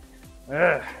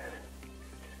 Ugh.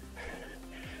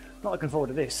 Not looking forward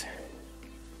to this.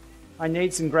 I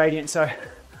need some gradient, so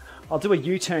I'll do a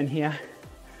U-turn here.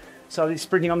 So I'll be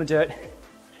sprinting on the dirt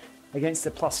against the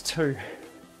 +2.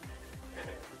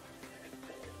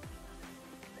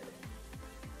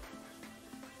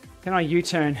 Can I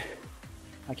U-turn?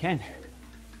 I can.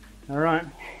 All right.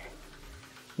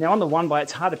 Now on the 1x,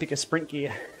 it's hard to pick a sprint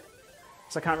gear,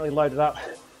 so I can't really load it up.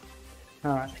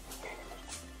 All right.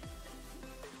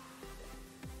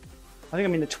 I think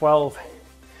I'm in the 12.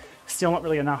 Still not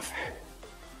really enough.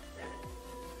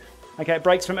 Okay, it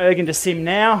breaks from ergon to sim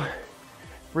now.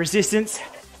 Resistance.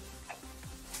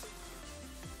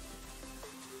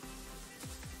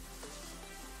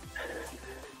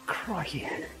 Crikey.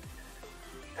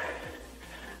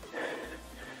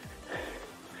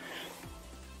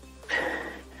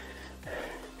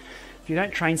 If you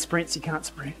don't train sprints, you can't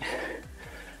sprint.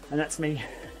 And that's me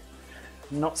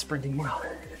not sprinting well.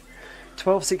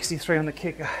 12:63 on the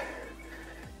Kickr.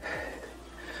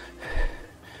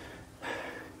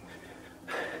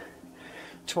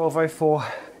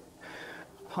 $12:04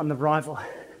 on the rival.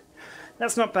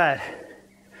 That's not bad.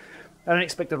 I don't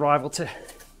expect the rival to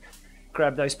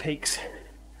grab those peaks.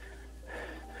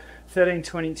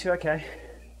 13:22, okay.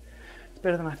 It's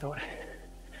better than I thought.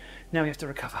 Now we have to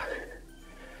recover,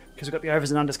 because we've got the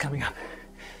overs and unders coming up.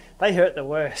 They hurt the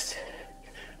worst.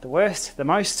 The worst, the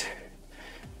most.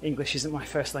 English isn't my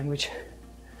first language.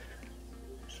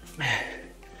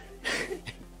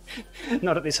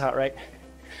 Not at this heart rate.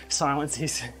 Silence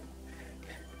is.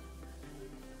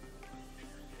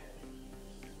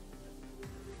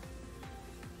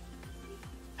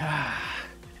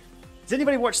 Does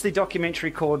anybody watch the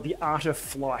documentary called The Art of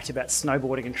Flight about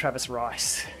snowboarding and Travis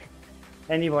Rice?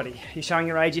 Anybody? You're showing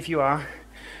your age if you are.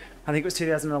 I think it was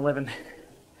 2011.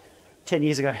 10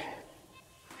 years ago.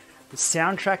 The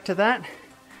soundtrack to that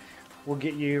will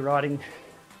get you riding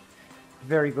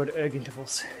very good erg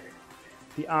intervals.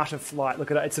 The Art of Flight.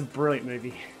 Look at it. It's a brilliant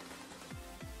movie.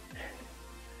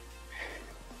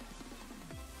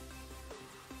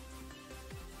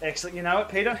 Excellent. You know it,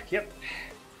 Peter? Yep.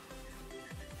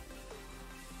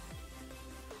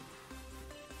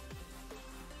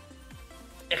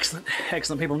 Excellent.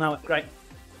 Excellent. People know it. Great.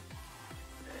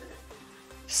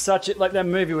 Like that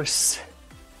movie was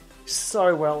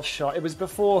so well shot. It was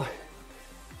before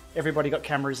everybody got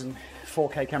cameras and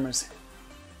 4K cameras.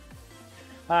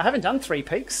 I haven't done 3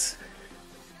 peaks.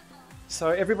 So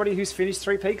everybody who's finished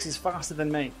 3 peaks is faster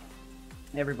than me.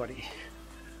 Everybody.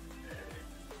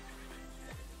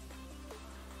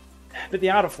 But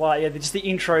The Art of Flight, yeah, just the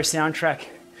intro soundtrack.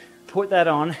 Put that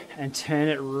on and turn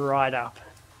it right up.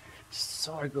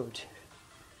 So good.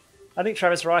 I think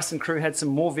Travis Rice and crew had some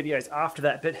more videos after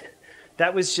that, but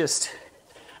that was just...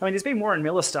 I mean, there's been Warren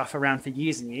Miller stuff around for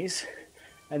years and years,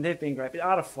 and they've been great. But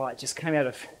Art of Flight just came out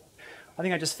of... I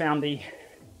think I just found the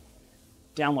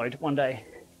download one day.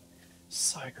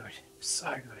 So good.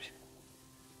 So good.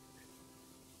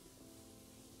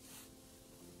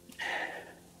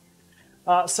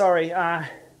 Sorry,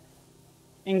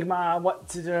 Ingmar,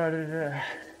 what...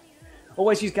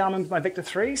 Always use Garmin with my Vector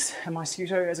 3s and my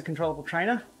Scuto as a controllable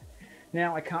trainer.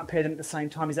 Now I can't pair them at the same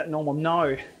time. Is that normal?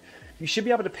 No. You should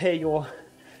be able to pair your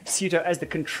Scuto as the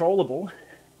controllable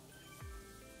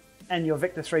and your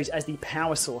Vector 3s as the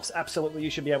power source. Absolutely, you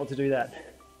should be able to do that.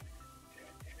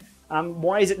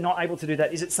 Why is it not able to do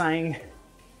that? Is it saying,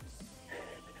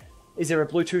 is there a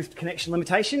Bluetooth connection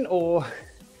limitation, or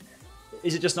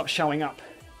is it just not showing up?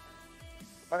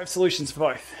 I have solutions for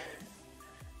both.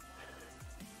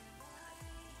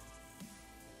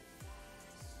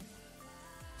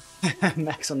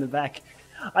 Max on the back.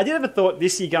 I did have a thought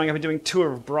this year going up and doing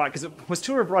Tour of Bright, because was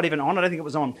Tour of Bright even on? I don't think it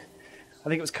was on. I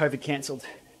think it was COVID cancelled.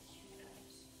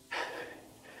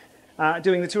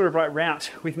 doing the Tour of Bright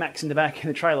route with Max in the back in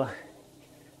the trailer.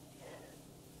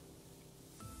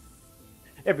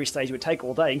 Every stage would take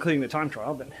all day, including the time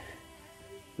trial, but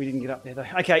we didn't get up there though.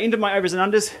 Okay, into my overs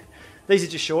and unders. These are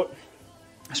just short.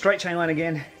 Straight chain line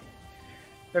again.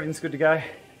 Everything's good to go.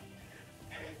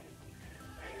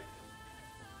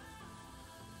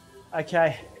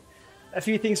 Okay, a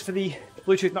few things for the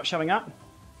Bluetooth not showing up.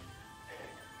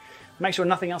 Make sure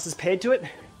nothing else is paired to it.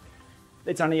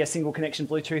 It's only a single connection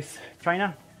Bluetooth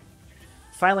trainer.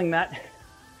 Failing that,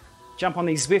 jump on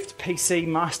the Zwift PC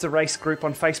Master Race group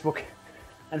on Facebook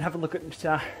and have a look at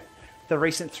the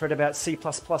recent thread about C++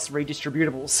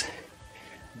 redistributables.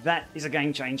 That is a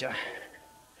game changer.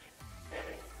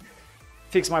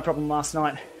 Fixed my problem last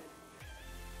night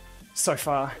so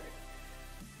far,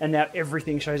 and now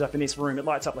everything shows up in this room. It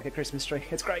lights up like a Christmas tree.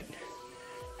 It's great.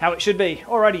 How it should be.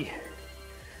 Alrighty,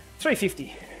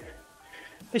 350.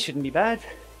 This shouldn't be bad.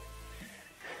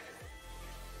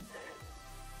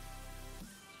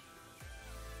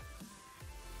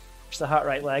 Just a heart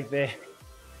rate lag there.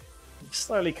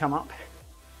 Slowly come up.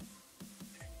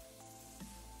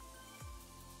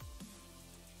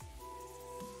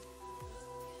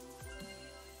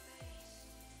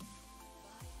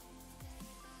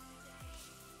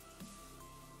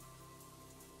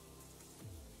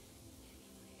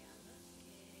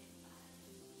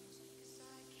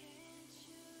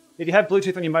 If you have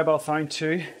Bluetooth on your mobile phone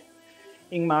too,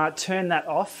 Ingmar, turn that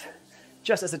off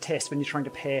just as a test when you're trying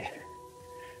to pair.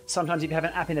 Sometimes if you have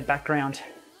an app in the background,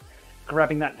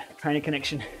 grabbing that trainer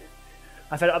connection.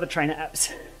 I've had other trainer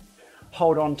apps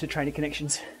hold on to trainer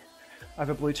connections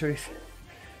over Bluetooth,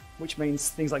 which means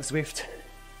things like Zwift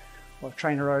or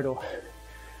Trainer Road or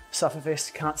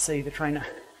Sufferfest can't see the trainer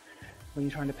when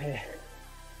you're trying to pair.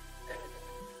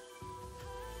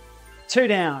 2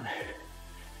 down.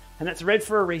 And that's red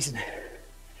for a reason.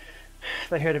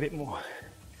 They hurt a bit more.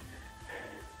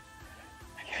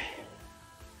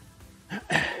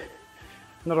 Okay.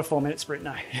 Not a 4-minute sprint,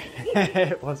 no.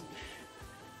 It was.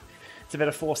 It's about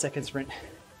a 4-second sprint.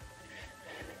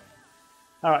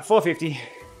 All right, 450.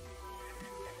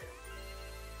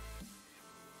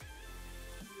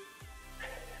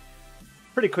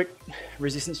 Pretty quick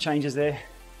resistance changes there.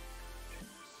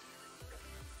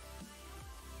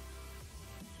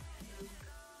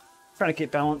 Trying to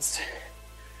keep balanced,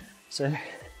 so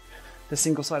the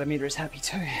single-sided meter is happy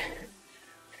too.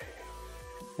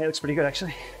 That looks pretty good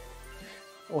actually.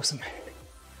 Awesome.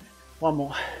 One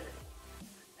more.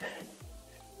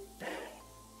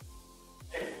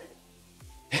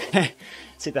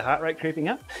 See the heart rate creeping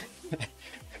up?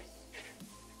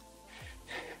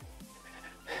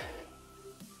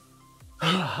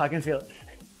 I can feel it.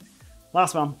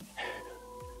 Last one.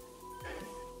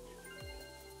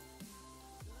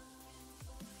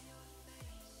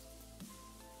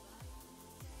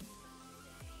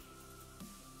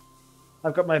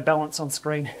 I've got my balance on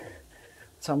screen,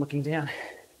 so I'm looking down.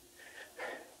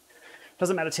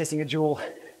 Doesn't matter testing a dual,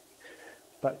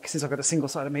 but since I've got a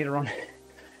single-sided meter on,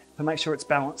 I make sure it's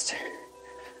balanced.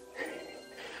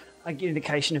 I get an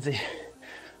indication of the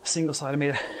single-sided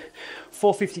meter.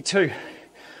 452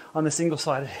 on the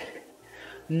single-sided.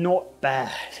 Not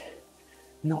bad.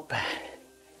 Not bad.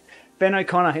 Ben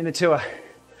O'Connor in the tour.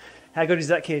 How good is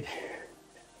that kid?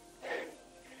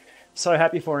 So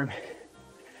happy for him.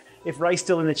 If Ray's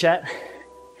still in the chat,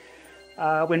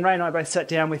 when Ray and I both sat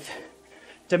down with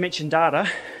Dimension Data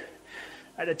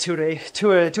at a tour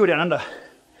down under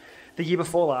the year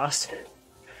before last,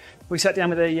 we sat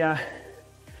down with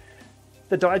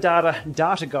the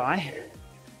data guy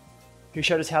who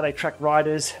showed us how they track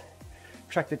riders,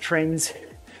 track the trends,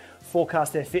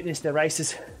 forecast their fitness, their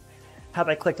races, how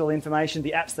they collect all the information,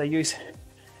 the apps they use.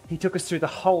 He took us through the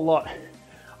whole lot.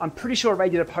 I'm pretty sure Ray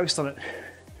did a post on it.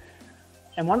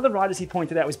 And one of the riders he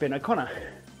pointed out was Ben O'Connor.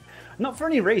 Not for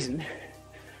any reason,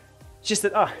 just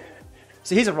that,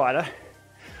 so here's a rider.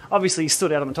 Obviously he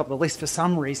stood out on the top of the list for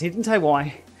some reason. He didn't tell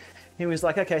why. He was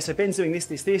like, okay, so Ben's doing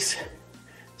this.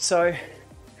 So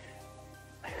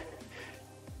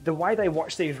the way they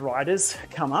watch these riders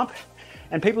come up,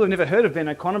 and people who've never heard of Ben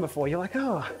O'Connor before, you're like,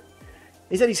 oh,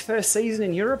 is that his first season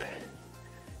in Europe?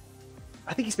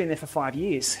 I think he's been there for 5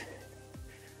 years.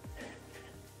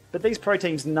 But these pro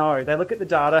teams know. They look at the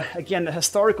data, again, the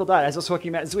historical data, as I was talking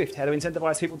about Zwift, how to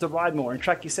incentivize people to ride more and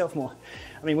track yourself more.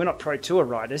 I mean, we're not pro tour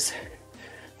riders,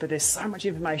 but there's so much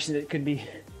information that could be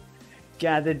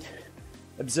gathered,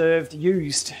 observed,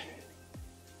 used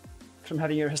from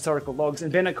having your historical logs.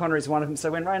 And Ben O'Connor is one of them.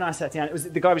 So when Ray and I sat down,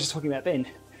 the guy was just talking about Ben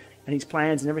and his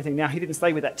plans and everything. Now, he didn't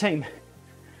stay with that team.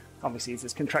 Obviously,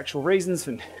 there's contractual reasons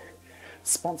and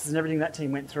sponsors and everything that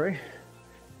team went through.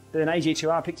 Then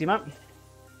AG2R picked him up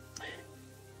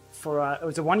for, it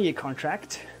was a 1-year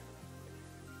contract.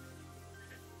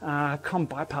 Com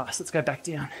bypass, let's go back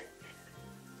down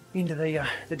into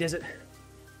the desert.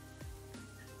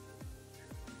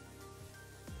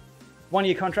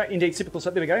 1-year contract, indeed, super cool.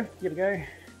 So there we go, here we go.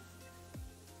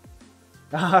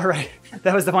 Ah, right,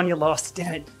 that was the one you lost,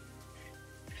 damn it.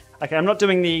 Okay, I'm not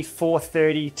doing the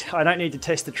 430, I don't need to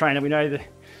test the trainer, we know the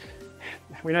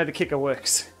Kickr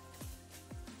works.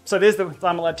 So there's the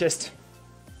Lama lab test.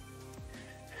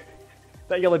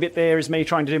 That yellow bit there is me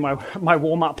trying to do my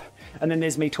warm-up, and then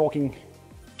there's me talking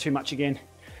too much again.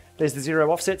 There's the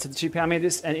 0 offsets of the 2 power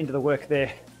meters and into the work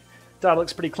there. Data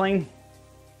looks pretty clean.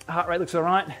 Heart rate looks all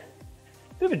right.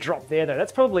 Bit of a drop there though.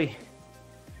 That's probably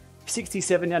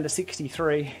 67 down to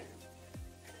 63.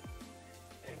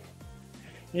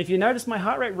 And if you notice, my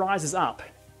heart rate rises up.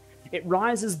 It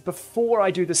rises before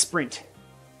I do the sprint.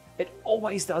 It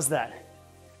always does that.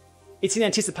 It's in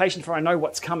anticipation for I know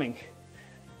what's coming.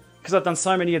 Because I've done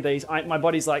so many of these, my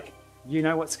body's like, you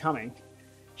know what's coming.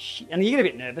 And you get a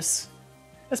bit nervous,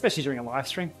 especially during a live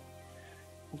stream.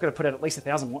 I've got to put out at least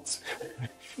 1,000 watts.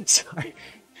 So, yeah,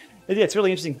 it's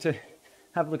really interesting to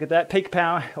have a look at that. Peak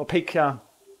power, or peak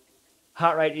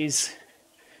heart rate is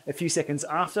a few seconds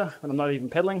after, when I'm not even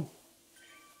pedaling.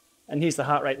 And here's the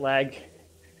heart rate lag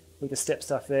with the step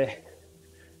stuff there.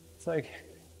 So,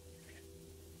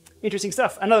 interesting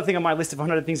stuff. Another thing on my list of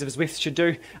 100 things that Zwift should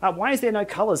do. Why is there no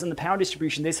colors in the power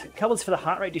distribution? There's colors for the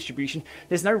heart rate distribution.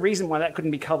 There's no reason why that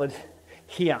couldn't be colored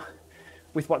here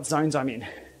with what zones I'm in.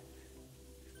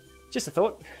 Just a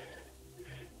thought.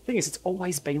 The thing is, it's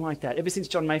always been like that. Ever since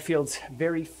John Mayfield's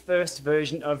very first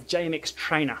version of JMX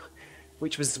Trainer,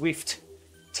 which was Zwift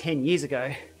 10 years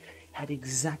ago, had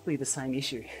exactly the same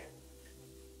issue.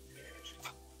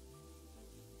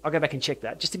 I'll go back and check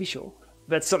that, just to be sure.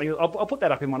 That's something, I'll put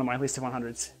that up in one of my list of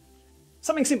 100s.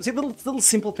 Something simple, see, little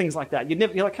simple things like that.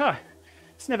 You're like, oh,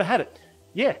 it's never had it.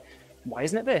 Yeah, why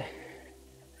isn't it there?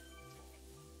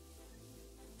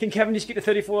 Can Cavendish get to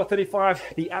 34 or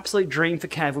 35? The absolute dream for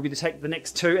Cav would be to take the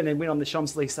next 2 and then win on the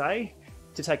Champs-Élysées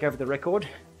to take over the record.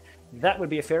 That would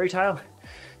be a fairy tale.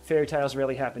 Fairy tales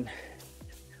rarely happen.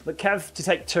 But Cav to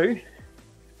take 2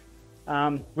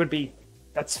 would be,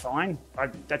 that's fine.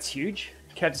 That's huge.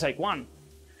 Cav to take 1.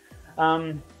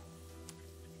 But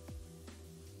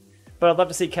I'd love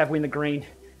to see Cav win the green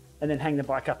and then hang the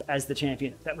bike up as the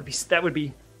champion. That would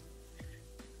be.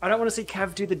 I don't want to see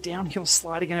Cav do the downhill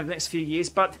slide again over the next few years,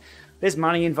 but there's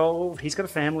money involved. He's got a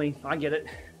family. I get it.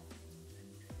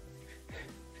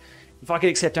 If I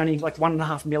could accept only like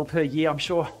 1.5 mil per year, I'm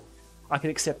sure I could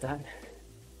accept that.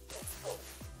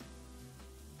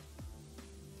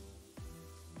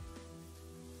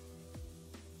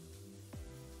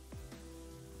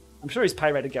 I'm sure his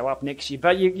pay rate will go up next year,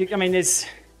 but I mean, there's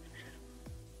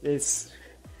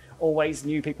always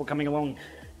new people coming along.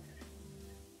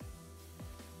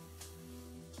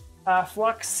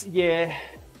 Flux, yeah.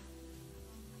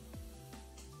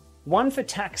 1 for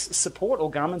tax support or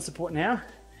Garmin support now.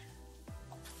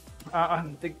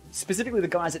 Specifically, the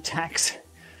guys at Tax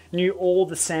knew all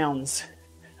the sounds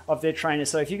of their trainer.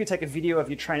 So if you could take a video of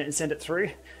your trainer and send it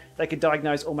through, they could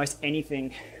diagnose almost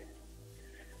anything.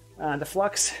 The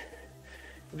Flux,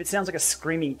 if it sounds like a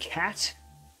screaming cat,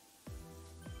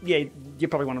 yeah, you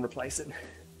probably want to replace it.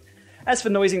 As for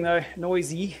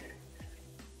noisy,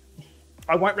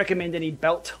 I won't recommend any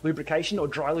belt lubrication or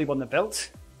dry lube on the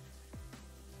belt.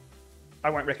 I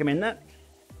won't recommend that.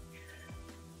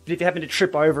 But if you happen to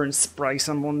trip over and spray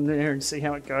someone there and see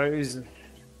how it goes,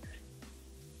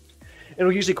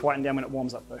 it'll usually quieten down when it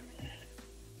warms up though.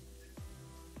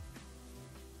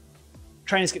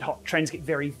 Trainers get hot. Trainers get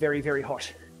very, very, very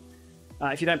hot.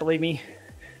 If you don't believe me,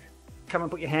 come and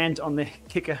put your hand on the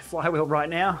Kickr flywheel right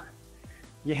now.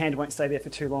 Your hand won't stay there for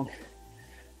too long.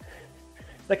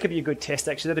 That could be a good test,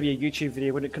 actually. That'd be a YouTube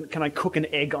video. Can I cook an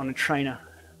egg on a trainer?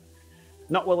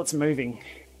 Not while it's moving.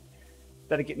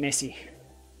 That'd get messy.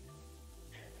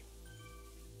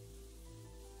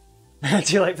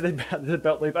 Too late for the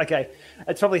belt loop. Okay,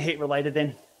 it's probably heat related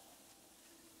then.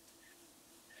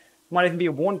 Might even be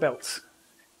a worn belt.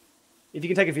 If you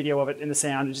can take a video of it in the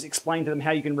sound and just explain to them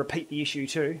how you can repeat the issue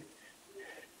too.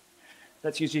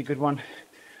 That's usually a good one.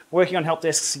 Working on help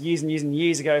desks years and years and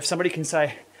years ago, if somebody can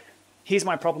say, here's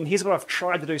my problem, here's what I've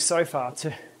tried to do so far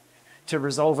to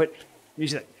resolve it,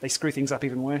 usually they screw things up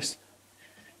even worse.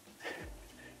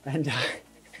 And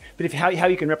but how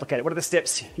you can replicate it, what are the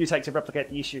steps you take to replicate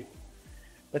the issue?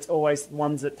 That's always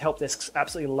ones that help desks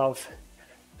absolutely love.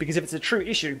 Because if it's a true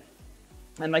issue,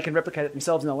 and they can replicate it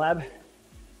themselves in the lab,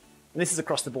 and this is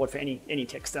across the board for any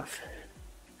tech stuff.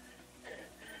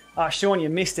 Sean, you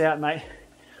missed out, mate.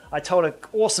 I told an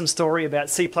awesome story about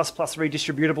C++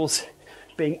 redistributables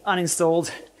being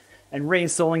uninstalled and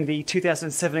reinstalling the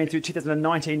 2017 through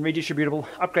 2019 redistributable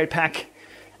upgrade pack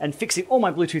and fixing all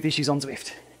my Bluetooth issues on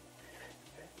Zwift.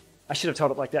 I should have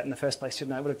told it like that in the first place,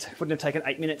 shouldn't I? Wouldn't have taken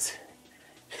 8 minutes.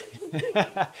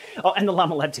 Oh, and the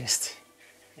Lama lab test.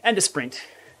 And a sprint.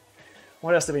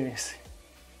 What else did we miss?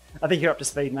 I think you're up to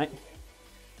speed, mate.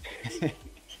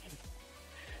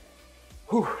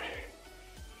 Whew.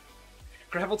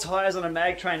 Gravel tyres on a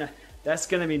mag trainer. That's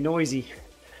going to be noisy.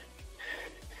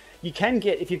 You can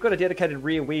get, if you've got a dedicated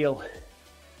rear wheel,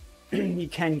 you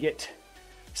can get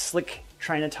slick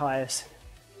trainer tyres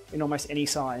in almost any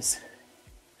size.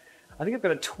 I think I've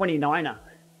got a 29er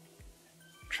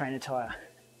trainer tyre.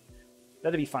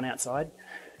 That'd be fun outside.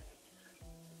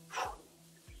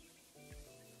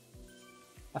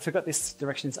 I forgot this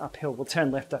direction's uphill. We'll turn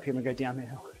left up here and go down the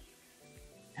hill.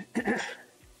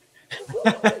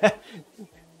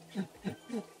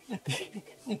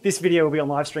 This video will be on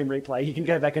live stream replay. You can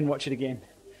go back and watch it again.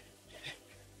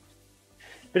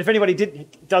 But if anybody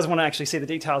does want to actually see the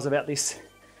details about this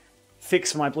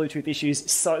fix for my Bluetooth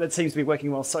issues, so that seems to be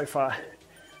working well so far,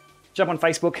 jump on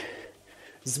Facebook,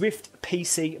 Zwift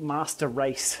PC Master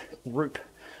Race Group,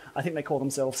 I think they call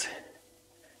themselves.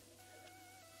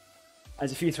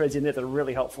 There's a few threads in there that are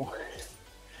really helpful.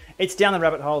 It's down the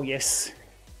rabbit hole, yes,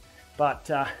 but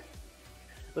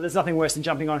there's nothing worse than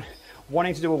jumping on,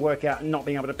 wanting to do a workout and not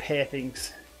being able to pair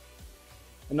things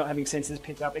and not having sensors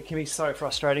picked up. It can be so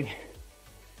frustrating,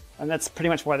 and that's pretty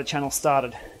much why the channel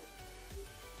started.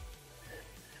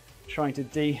 Trying to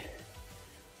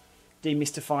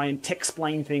demystify and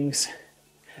tech-explain things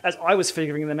as I was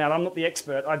figuring them out. I'm not the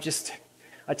expert.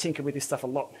 I tinker with this stuff a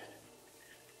lot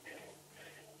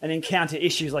and encounter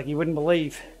issues like you wouldn't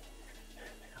believe.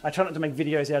 I try not to make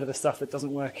videos out of the stuff that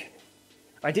doesn't work.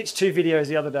 I ditched 2 videos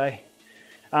the other day.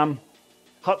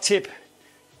 Hot tip,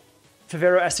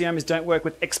 Favero Aciomas don't work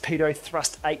with Xpedo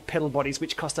Thrust 8 pedal bodies,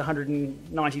 which cost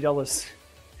 $190.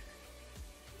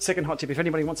 Second hot tip, if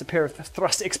anybody wants a pair of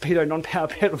Thrust Xpedo non-power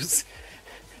pedals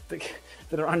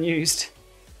that are unused,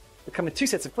 they come with 2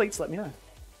 sets of cleats, let me know.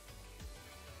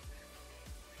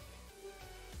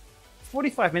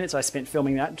 45 minutes I spent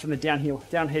filming that from the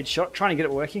downhead shot, trying to get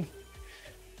it working.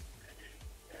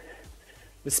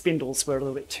 The spindles were a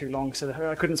little bit too long, so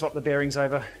I couldn't swap the bearings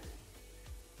over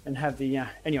and have the...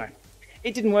 Anyway,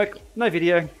 it didn't work. No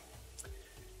video.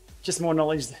 Just more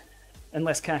knowledge and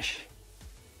less cash.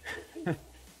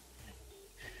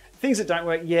 Things that don't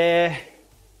work, yeah.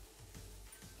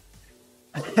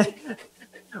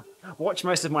 Watch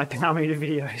most of my power meter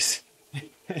videos.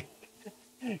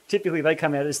 Typically they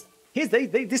come out as,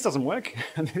 this doesn't work.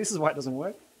 This is why it doesn't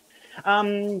work.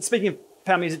 Speaking of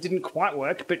power meters, it didn't quite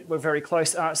work, but we're very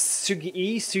close.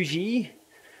 Sugi,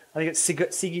 I think it's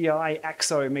CGI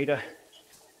Axo meter.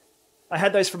 I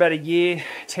had those for about a year,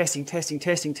 testing,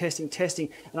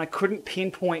 and I couldn't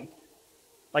pinpoint,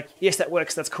 like, yes, that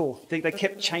works, that's cool. They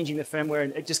kept changing the firmware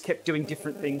and it just kept doing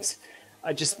different things.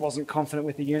 I just wasn't confident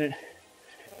with the unit.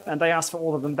 And they asked for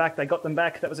all of them back. They got them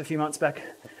back. That was a few months back.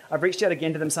 I've reached out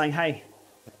again to them saying, hey,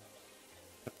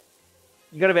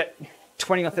 you got about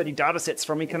 20 or 30 data sets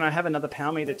from me. Can I have another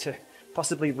power meter to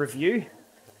possibly review?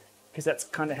 Because that's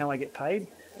kind of how I get paid,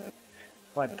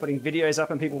 by putting videos up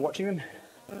and people watching them.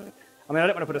 I mean, I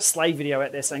don't want to put a slave video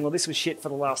out there saying, well, this was shit for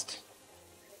the last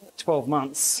 12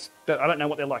 months, but I don't know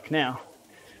what they're like now.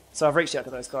 So I've reached out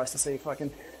to those guys to see if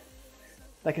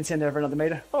they can send over another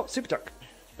meter. Oh, Super Duck.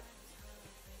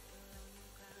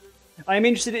 I am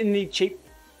interested in the cheap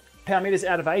power meters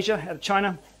out of Asia, out of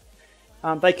China.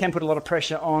 They can put a lot of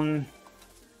pressure on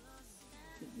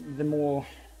the more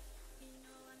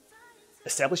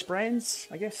established brands,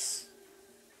 I guess.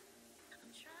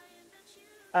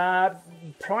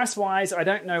 Price-wise, I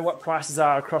don't know what prices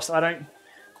are across. I don't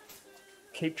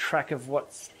keep track of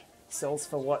what sells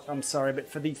for what. I'm sorry, but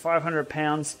for the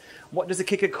 £500, what does a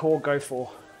Kickr core go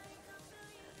for?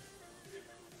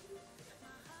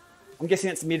 I'm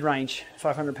guessing it's mid-range,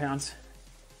 £500.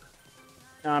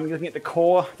 You're looking at the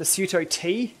core, the Suto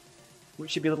T,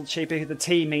 which should be a little cheaper. The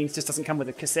T means just doesn't come with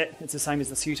a cassette. It's the same as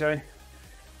the Suto.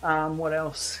 What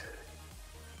else?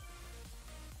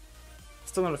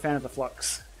 Still not a fan of the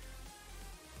Flux.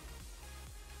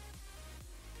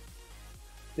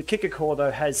 The Kickr core,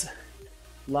 though, has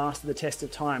lasted the test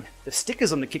of time. The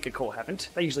stickers on the Kickr core haven't.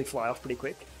 They usually fly off pretty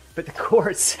quick. But the core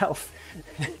itself...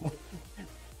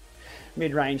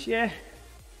 mid-range, yeah.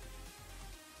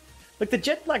 Look, the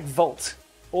Jet Black Volt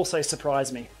also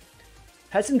surprised me.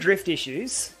 Had some drift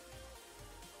issues.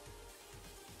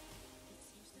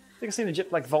 think I've seen a Jet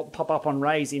Black Volt pop up on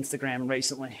Ray's Instagram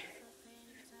recently.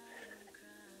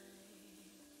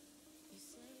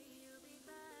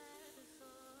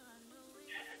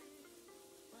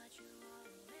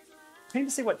 I need to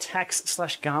see what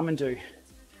Tax/Garmin do.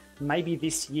 Maybe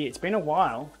this year. It's been a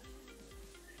while.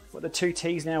 What, the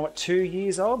 2T's now, what, 2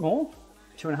 years old? More?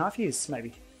 2.5 years,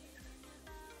 maybe.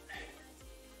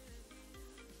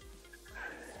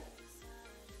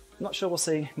 I'm not sure we'll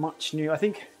see much new. I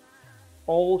think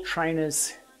all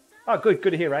trainers... Oh, good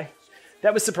to hear, Ray.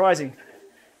 That was surprising.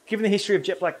 Given the history of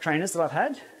Jet Black trainers that I've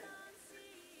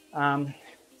had,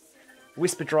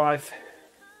 Whisper Drive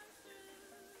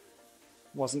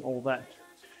wasn't all that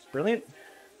brilliant.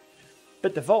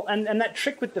 But the Volt, and that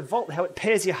trick with the Volt, how it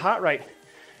pairs your heart rate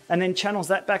and then channels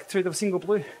that back through the single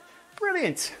blue.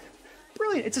 Brilliant.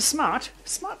 Brilliant. It's a smart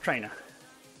trainer.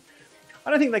 I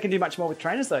don't think they can do much more with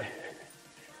trainers though.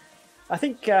 I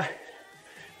think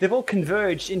they've all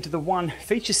converged into the one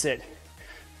feature set,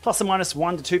 plus or minus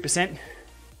 1 to 2%.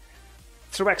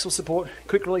 Through axle support,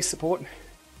 quick release support,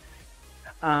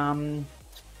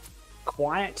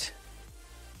 quiet,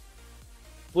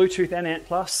 Bluetooth and Ant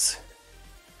Plus,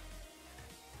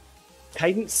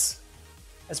 cadence,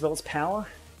 as well as power.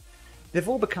 They've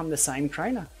all become the same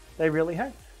trainer. They really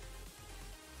have.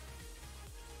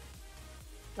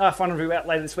 Final review out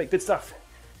later this week. Good stuff.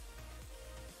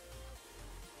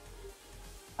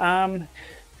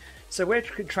 So where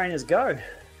could trainers go?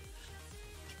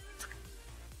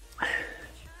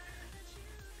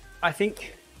 I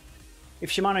think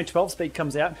if Shimano 12-speed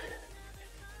comes out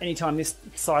anytime this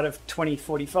side of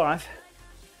 2045,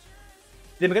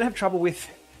 then we're going to have trouble with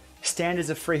standards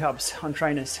of free hubs on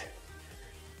trainers.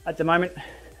 At the moment,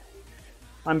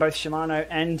 I'm both Shimano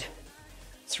and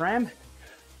SRAM,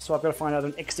 so I've got to find out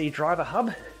an XD driver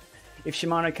hub. If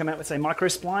Shimano come out with, say, micro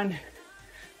spline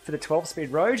for the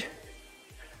 12-speed road,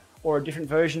 or a different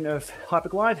version of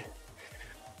Hyperglide,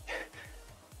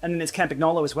 and then there's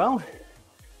Campagnolo as well,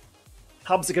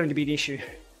 hubs are going to be an issue.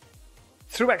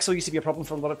 Through axle used to be a problem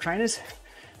for a lot of trainers,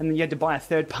 and then you had to buy a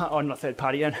an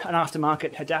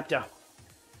aftermarket adapter.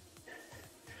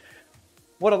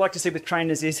 What I'd like to see with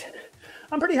trainers is,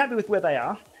 I'm pretty happy with where they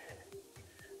are.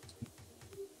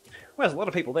 Well, there's a lot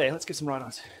of people there. Let's give some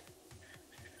right-ons.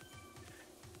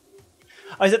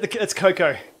 Oh, is that it's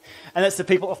Coco, and that's the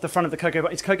people off the front of the Coco.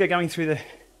 It's Coco going through the.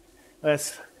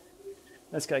 Let's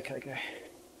go, Coco.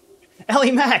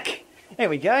 Ellie Mac. There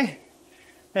we go.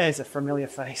 There's a familiar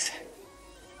face.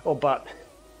 Or butt.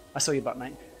 I saw your butt,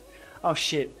 mate. Oh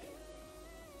shit.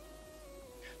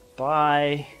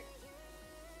 Bye.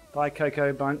 Bye,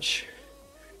 Coco Bunch.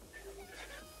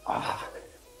 Oh.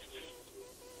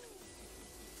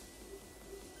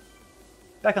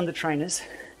 Back on the trainers.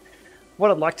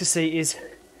 What I'd like to see is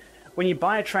when you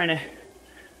buy a trainer,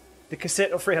 the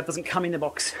cassette or free hub doesn't come in the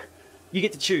box. You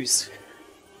get to choose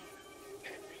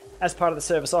as part of the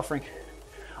service offering.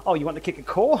 Oh, you want the Kickr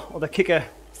Core or the Kickr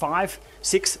 5,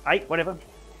 6, 8, whatever?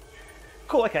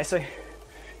 Cool, okay, so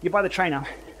you buy the trainer,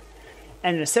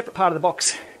 and in a separate part of the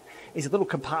box is a little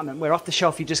compartment where off the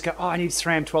shelf you just go, oh, I need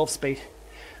SRAM 12-speed,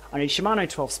 I need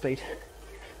Shimano 12-speed,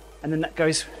 and then that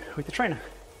goes with the trainer.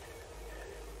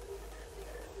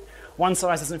 One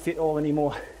size doesn't fit all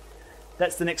anymore.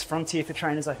 That's the next frontier for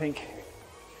trainers, I think.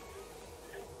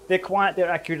 They're quiet, they're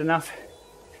accurate enough.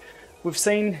 We've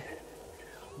seen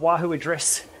Wahoo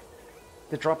address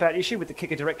the dropout issue with the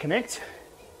Kickr Direct Connect,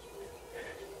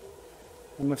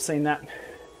 and we've seen that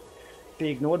be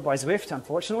ignored by Zwift,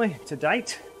 unfortunately, to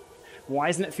date. Why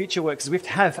isn't it FutureWorks? Zwift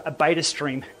have a beta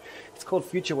stream. It's called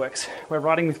FutureWorks. We're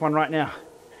riding with one right now.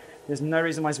 There's no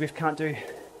reason why Zwift can't do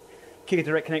Kickr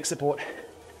Direct Connect support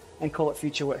and call it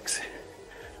FutureWorks.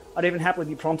 I'd even happily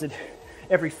be prompted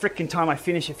every frickin' time I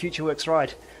finish a FutureWorks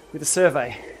ride with a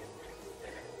survey.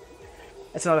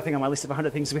 That's another thing on my list of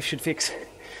 100 things Zwift should fix.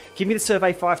 Give me the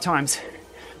survey 5 times.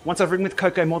 Once I've ridden with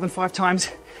Coco more than 5 times,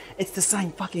 it's the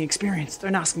same fucking experience.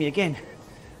 Don't ask me again.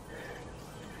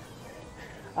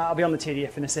 I'll be on the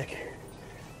TDF in a sec.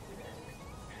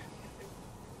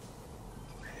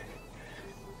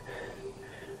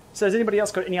 So has anybody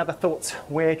else got any other thoughts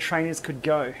where trainers could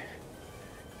go?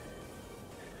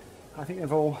 I think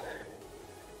they've all...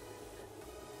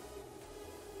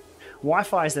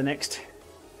 Wi-Fi is the next.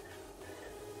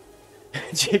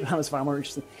 Gplama's far more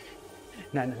interesting.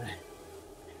 No.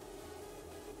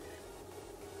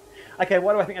 Okay,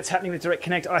 why do I think that's happening with Direct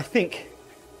Connect? I think,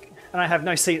 and I have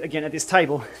no seat again at this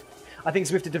table, I think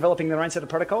Zwift are developing their own set of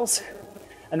protocols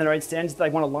and their own standards they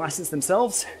want to license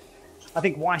themselves. I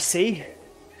think YC,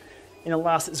 in the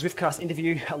last Zwiftcast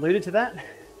interview, alluded to that,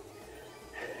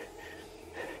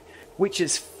 which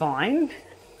is fine.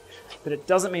 but it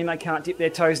doesn't mean they can't dip their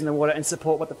toes in the water and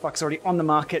support what the fuck's already on the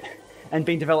market and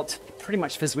being developed pretty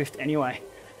much for Zwift anyway.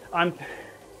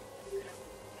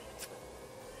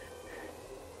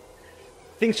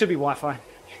 Things should be Wi-Fi.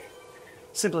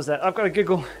 Simple as that. I've got a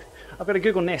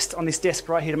Google Nest on this desk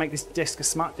right here to make this desk a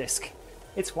smart desk.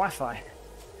 It's Wi-Fi.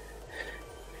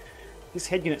 This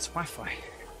head unit's Wi-Fi.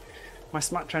 My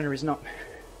smart trainer is not.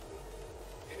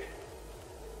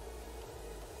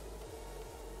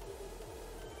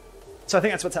 So I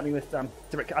think that's what's happening with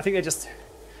Direct. I think they're just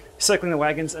circling the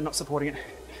wagons and not supporting it,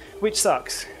 which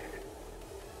sucks.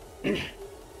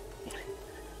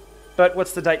 But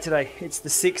what's the date today? It's the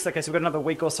 6th. Okay, so we've got another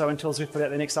week or so until Zwift put out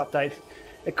the next update.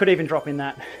 It could even drop in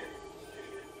that.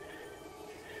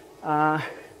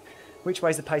 Which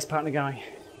way's the pace partner going?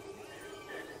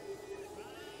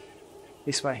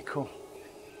 This way, cool.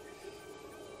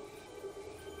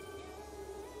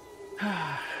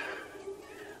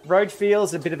 Road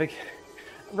feel's a bit of a...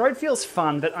 Road feel's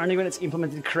fun, but only when it's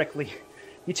implemented correctly.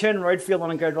 You turn road feel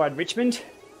on and go ride Richmond,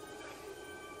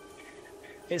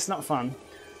 it's not fun.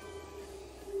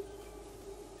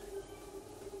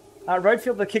 Road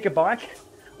feel, the Kickr bike,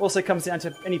 also comes down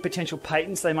to any potential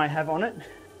patents they may have on it.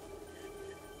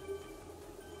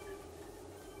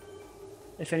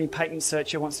 If any patent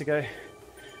searcher wants to go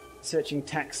searching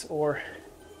tax, or...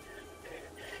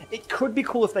 It could be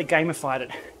cool if they gamified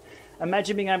it.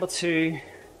 Imagine being able to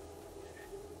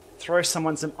throw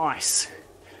someone some ice,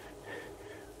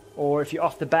 or if you're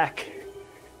off the back,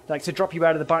 like to drop you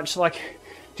out of the bunch, like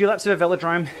do laps of a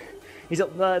velodrome. Is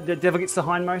it the devil gets the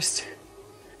hindmost?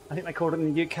 I think they called it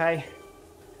in the UK.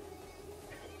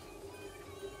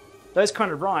 Those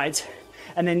kind of rides,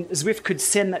 and then Zwift could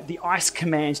send the ice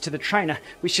command to the trainer,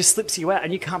 which just slips you out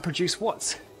and you can't produce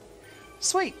watts.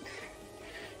 Sweet.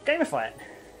 Gamify it.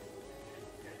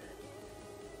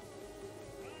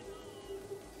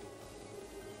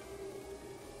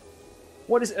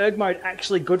 What is erg mode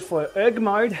actually good for? Erg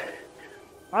mode,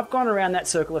 I've gone around that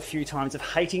circle a few times of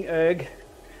hating erg,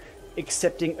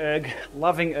 accepting erg,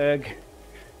 loving erg,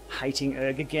 hating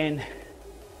erg again.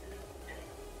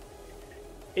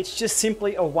 It's just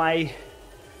simply a way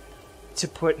to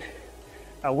put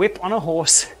a whip on a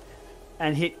horse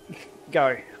and hit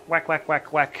go. Whack, whack,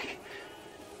 whack, whack.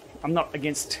 I'm not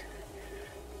against...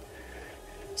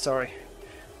 Sorry.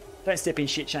 Don't step in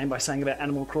shit shame by saying about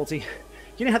animal cruelty.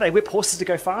 You know how they whip horses to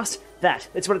go fast?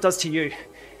 That's what it does to you.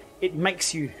 It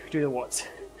makes you do the watts.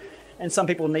 And some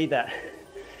people need that.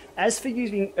 As for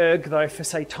using erg though for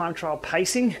say time trial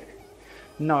pacing,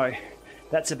 no,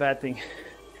 that's a bad thing.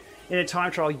 In a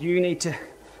time trial you need to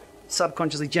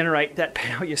subconsciously generate that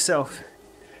power yourself.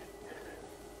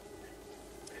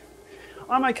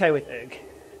 I'm okay with erg.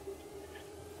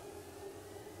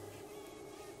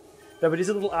 Though it is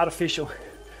a little artificial.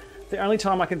 The only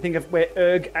time I can think of where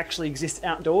erg actually exists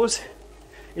outdoors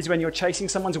is when you're chasing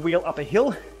someone's wheel up a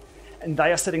hill and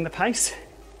they are setting the pace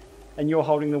and you're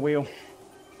holding the wheel.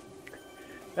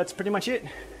 That's pretty much it.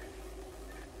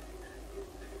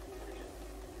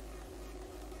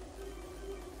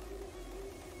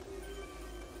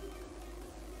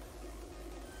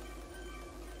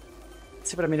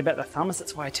 See what I mean about the thumbs?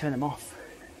 That's why I turn them off.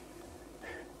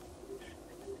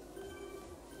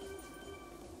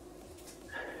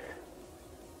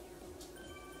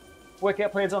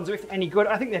 Workout plans on Zwift, any good?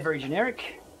 I think they're very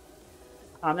generic.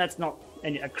 That's not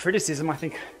a criticism. I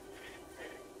think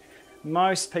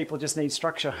most people just need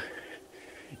structure.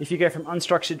 If you go from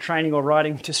unstructured training or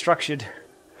riding to structured,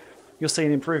 you'll see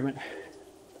an improvement.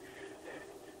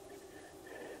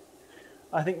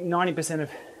 I think 90%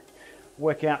 of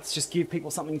workouts just give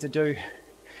people something to do.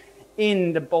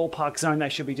 In the ballpark zone, they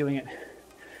should be doing it.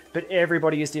 But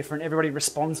everybody is different. Everybody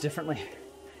responds differently.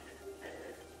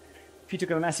 If you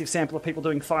took a massive sample of people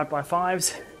doing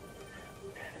 5x5s,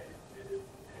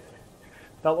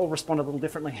 they'll all respond a little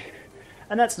differently.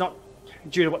 And that's not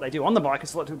due to what they do on the bike,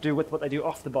 it's a lot to do with what they do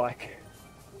off the bike.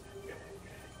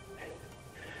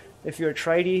 If you're a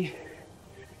tradie,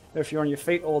 or if you're on your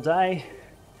feet all day,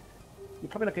 you're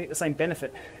probably not going to get the same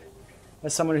benefit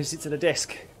as someone who sits at a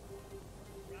desk.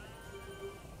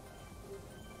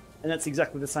 And that's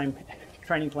exactly the same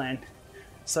training plan.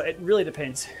 So it really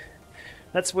depends.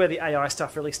 That's where the AI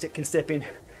stuff really can step in,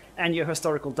 and your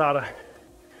historical data.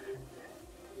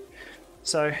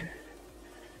 So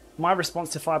my response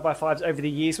to 5x5s over the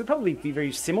years would probably be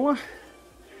very similar.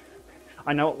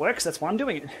 I know it works, that's why I'm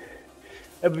doing it.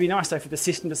 It would be nice though for the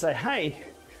system to say, hey,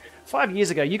 5 years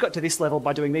ago you got to this level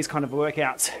by doing these kind of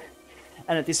workouts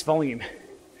and at this volume.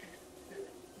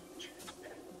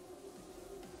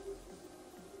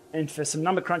 And for some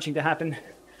number crunching to happen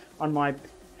on my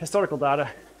historical data,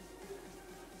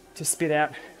 to spit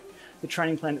out the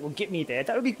training plan that will get me there.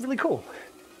 That would be really cool.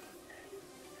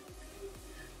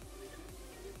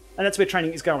 And that's where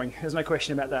training is going. There's no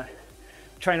question about that.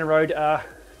 Trainer Road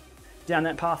down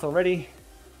that path already.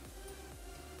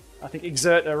 I think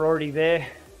Exert are already there.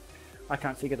 I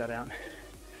can't figure that out.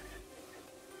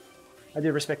 I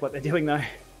do respect what they're doing though.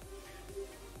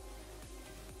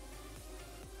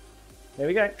 There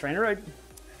we go, Trainer Road.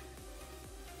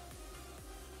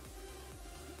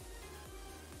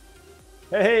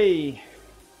 Hey!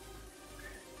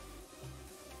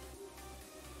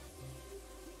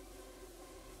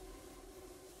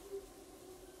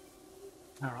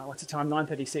 All right, what's the time?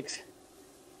 9:36.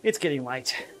 It's getting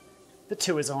late. The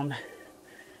tour's on.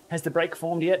 Has the brake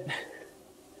formed yet?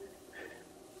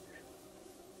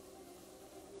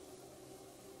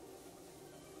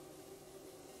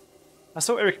 I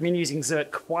saw Eric Min using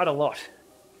Xert quite a lot.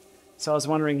 So I was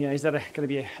wondering, is that going to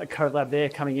be a collab there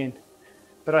coming in?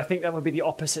 But I think that would be the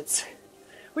opposites,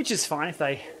 which is fine if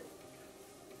they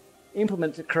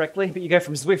implement it correctly. But you go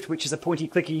from Zwift, which is a pointy,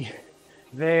 clicky,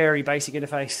 very basic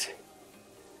interface,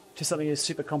 to something that's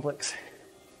super complex.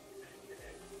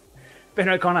 Ben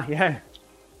O'Connor, yeah.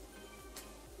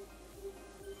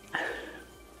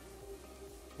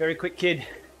 Very quick kid.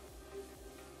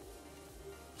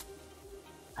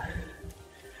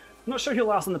 I'm not sure he'll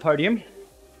last on the podium.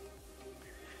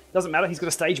 Doesn't matter, he's got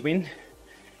a stage win.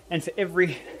 And for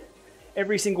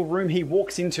every single room he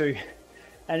walks into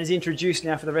and is introduced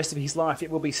now for the rest of his life, it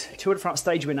will be Tour de France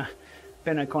stage winner,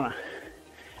 Ben O'Connor.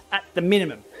 At the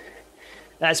minimum.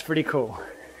 That's pretty cool.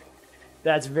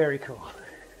 That's very cool.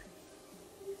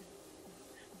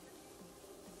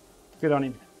 Good on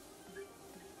him.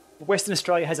 Western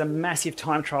Australia has a massive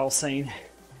time trial scene,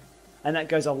 and that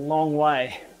goes a long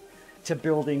way to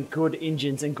building good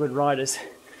engines and good riders.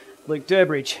 Luke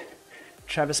Durbridge,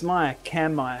 Travis Meyer,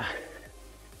 Cam Meyer.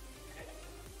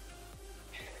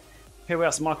 Who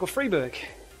else? Michael Freeberg.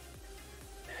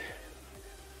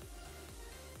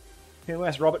 Who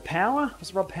else? Robert Power? Was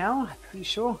it Rob Power? Pretty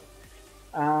sure.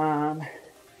 On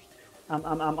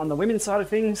the women's side of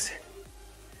things,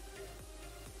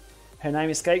 her name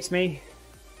escapes me.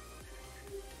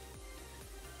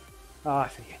 Oh, I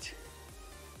forget.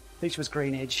 I think she was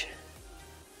Green Edge.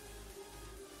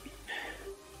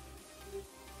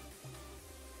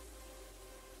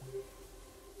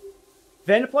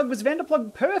 Vanderplug, was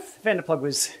Vanderplug Perth? Vanderplug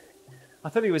was, I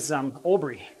thought he was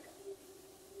Albury.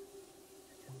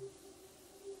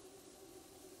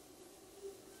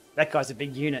 That guy's a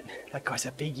big unit. That guy's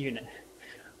a big unit.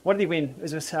 What did he win?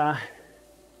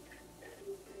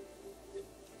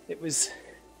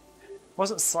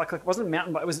 Wasn't cyclic, wasn't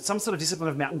mountain bike, it was some sort of discipline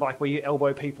of mountain bike where you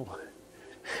elbow people.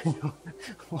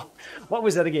 What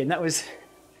was that again? That was,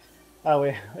 oh,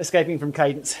 we're escaping from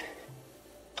cadence.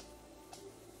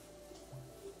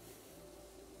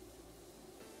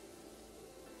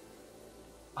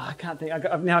 Oh, I can't think,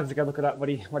 I've now have to go look it up, what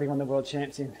he won the world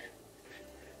champs in.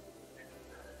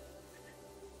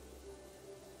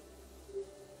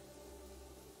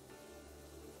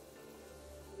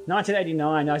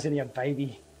 $1989, I was only a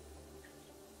baby.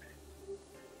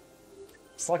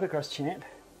 Cyclocross champ.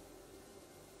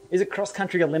 Is it cross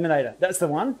country eliminator? That's the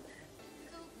one.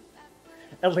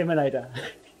 Eliminator.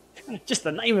 Just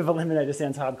the name of eliminator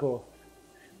sounds hardcore.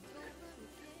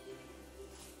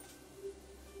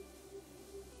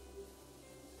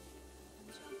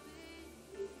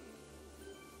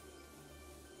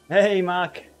 Hey,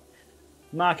 Mark.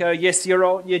 Marco, yes,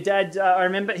 your dad, I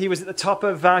remember he was at the top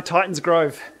of Titans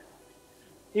Grove.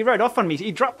 He rode off on me,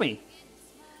 he dropped me.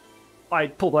 I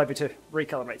pulled over to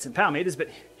recalibrate some power meters, but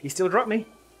he still dropped me.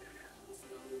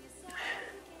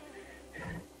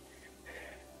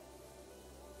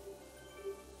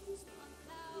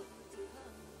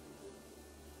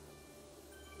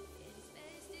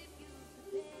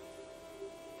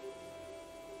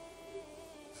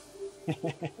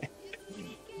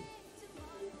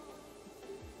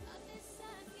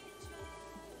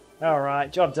 All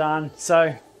right, job done.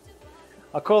 So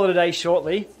I'll call it a day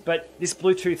shortly, but this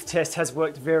Bluetooth test has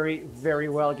worked very, very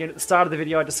well. Again, at the start of the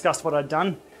video, I discussed what I'd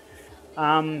done.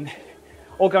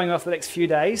 All going off the next few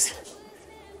days.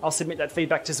 I'll submit that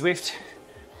feedback to Zwift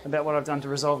about what I've done to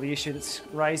resolve the issue that's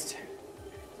raised.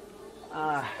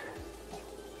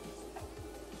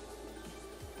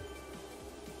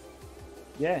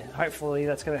 Yeah, hopefully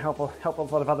that's going to help a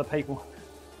lot of other people.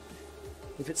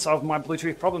 If it solved my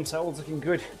Bluetooth problem, so all's looking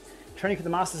good. Training for the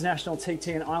Masters National TT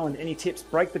in Ireland. Any tips?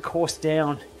 Break the course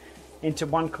down into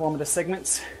 1 kilometre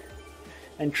segments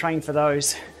and train for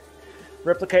those.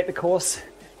 Replicate the course.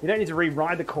 You don't need to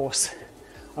re-ride the course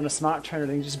on a smart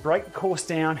trainer. You just break the course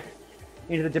down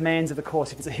into the demands of the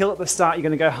course. If it's a hill at the start, you're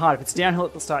going to go hard. If it's downhill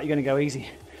at the start, you're going to go easy.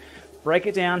 Break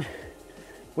it down.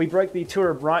 We broke the Tour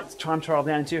of Bright time trial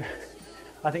down into,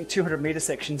 I think, 200 meter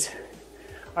sections.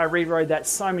 I re-rode that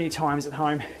so many times at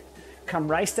home. Come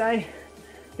race day,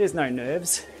 there's no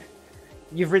nerves.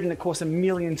 You've ridden the course a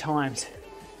million times.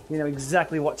 You know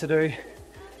exactly what to do.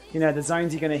 You know the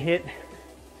zones you're going to hit.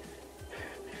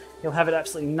 You'll have it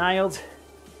absolutely nailed.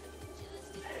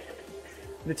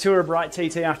 The Tour of Bright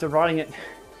TT, after riding it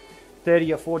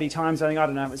 30 or 40 times, I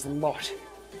don't know, it was a lot.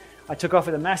 I took off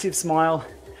with a massive smile.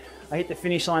 I hit the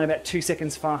finish line about 2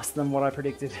 seconds faster than what I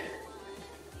predicted.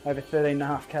 Over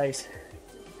 13.5 Ks.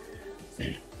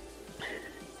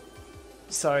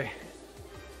 So,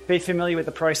 be familiar with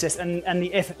the process and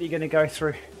the effort that you're going to go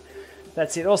through.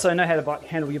 That's it. Also, know how to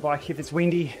handle your bike. If it's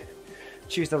windy,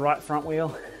 choose the right front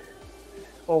wheel.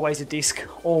 Always a disc.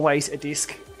 Always a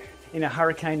disc. In a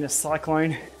hurricane, in a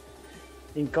cyclone,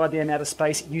 in goddamn outer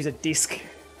space, use a disc.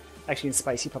 Actually, in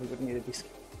space, you probably wouldn't need a disc.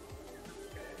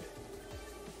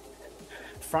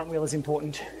 Front wheel is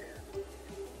important.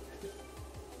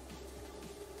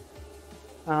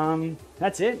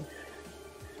 That's it.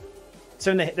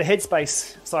 So in the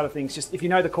headspace side of things, just if you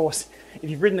know the course, if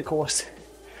you've ridden the course,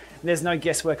 there's no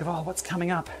guesswork of, oh, what's coming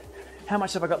up? How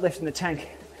much have I got left in the tank?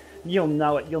 You'll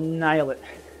know it, you'll nail it.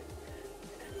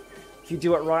 If you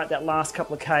do it right, that last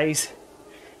couple of Ks,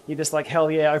 you're just like,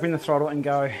 hell yeah, open the throttle and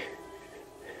go.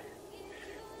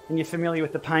 And you're familiar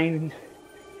with the pain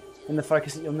and the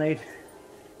focus that you'll need.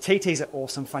 TTs are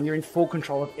awesome fun. You're in full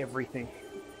control of everything.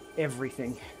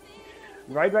 Everything.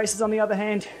 Road races, on the other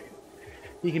hand,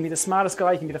 you can be the smartest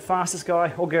guy, you can be the fastest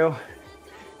guy or girl,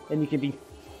 and you can be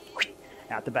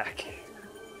out the back.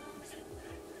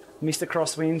 Miss the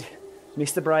crosswind,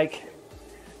 miss the break.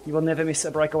 You will never miss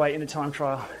a breakaway in a time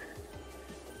trial.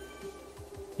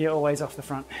 You're always off the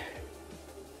front.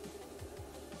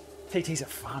 TTs are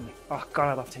fun. Oh God,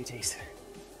 I love TTs.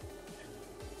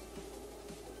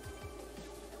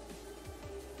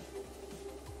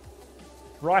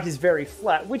 Right is very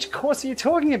flat. Which course are you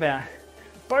talking about?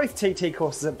 Both TT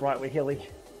courses at Bright were hilly.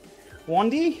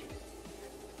 Wandy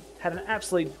had an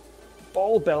absolute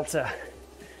ball belter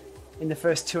in the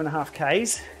first 2.5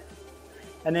 Ks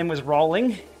and then was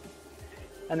rolling.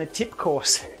 And the tip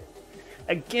course,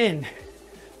 again,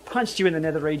 punched you in the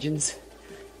nether regions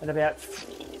at about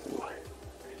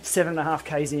 7.5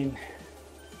 Ks in,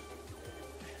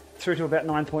 through to about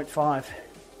 9.5.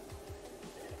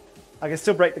 I can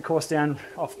still break the course down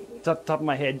off the top of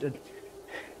my head.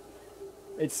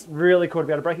 It's really cool to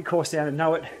be able to break a course down and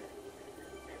know it.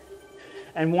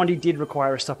 And Wandy did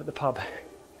require a stop at the pub.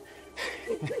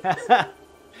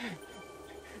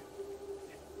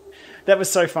 That was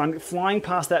so fun. Flying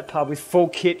past that pub with full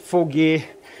kit, full gear,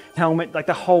 helmet, like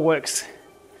the whole works.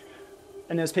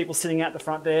 And there was people sitting out the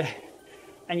front there.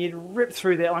 And you'd rip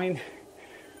through there. I mean,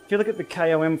 if you look at the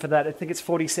KOM for that, I think it's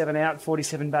 47 out,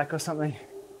 47 back or something.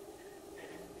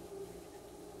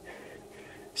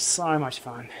 So much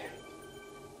fun.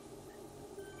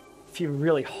 A few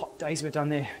really hot days we've done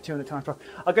there during the time trial.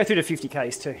 I'll go through to 50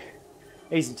 Ks too.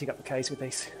 Easy to tick up the Ks with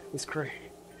this crew.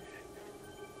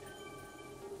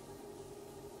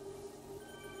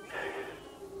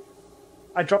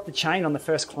 I dropped the chain on the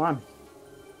first climb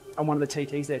on one of the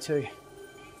TTs there too.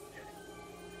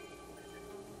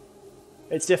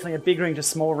 It's definitely a big ring to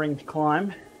small ring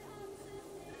climb.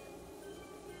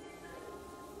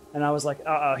 And I was like,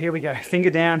 uh-oh, here we go. Finger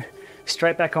down,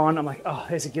 straight back on. I'm like, oh,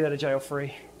 there's a get out of jail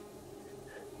free.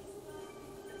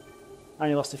 I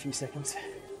only lost a few seconds.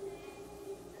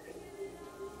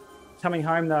 Coming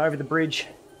home though, over the bridge,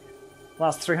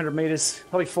 last 300 meters,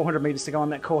 probably 400 meters to go on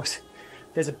that course.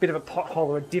 There's a bit of a pothole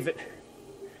or a divot.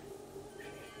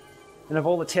 And of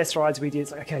all the test rides we did,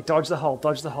 it's like, okay, dodge the hole,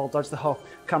 dodge the hole, dodge the hole.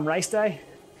 Come race day,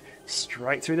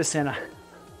 straight through the center.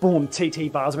 Boom,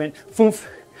 TT bars went, foof.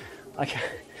 Like,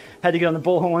 had to get on the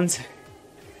ball horns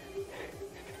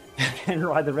and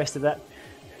ride the rest of that.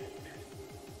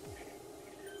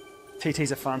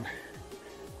 TTs are fun.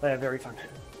 They are very fun.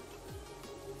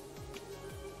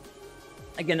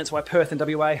 Again, that's why Perth and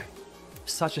WA,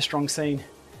 such a strong scene.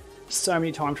 So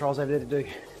many time trials over there to do.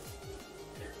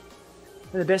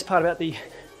 And the best part about the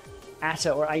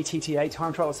ATA or ATTA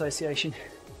Time Trial Association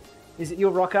is that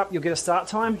you'll rock up, you'll get a start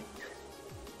time,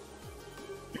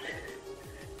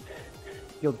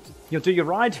 you'll do your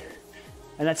ride,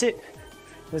 and that's it.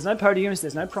 There's no podiums,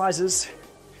 there's no prizes.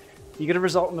 You get a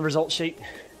result on the result sheet,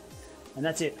 and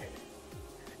that's it.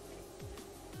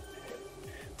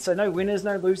 So no winners,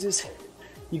 no losers.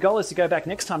 Your goal is to go back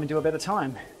next time and do a better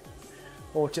time,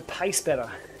 or to pace better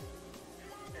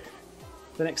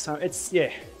the next time. It's,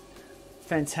 yeah,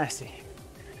 fantastic.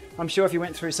 I'm sure if you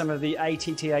went through some of the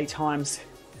ATTA times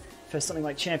for something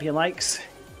like Champion Lakes,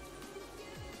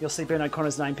 you'll see Ben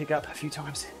O'Connor's name pick up a few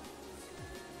times.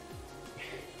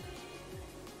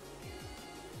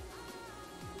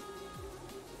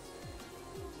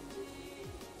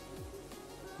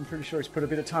 I'm pretty sure he's put a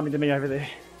bit of time into me over there.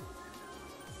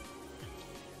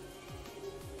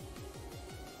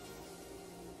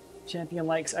 Champion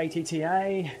Lakes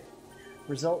ATTA,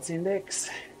 results index.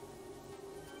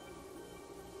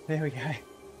 There we go.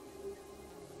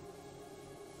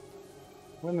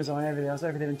 When was I over there? I was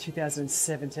over there in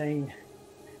 2017.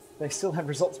 They still have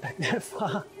results back that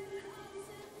far.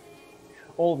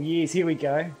 All years, here we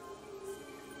go.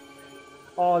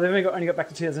 Oh, then we only got back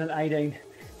to 2018.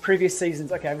 Previous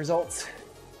seasons, okay, results.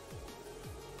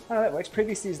 Oh, that works.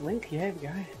 Previous year's link, yeah, there we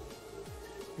go.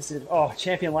 This is, oh,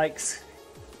 Champion Lakes.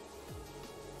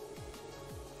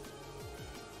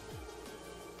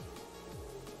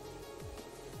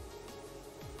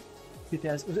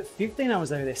 Was it 15 I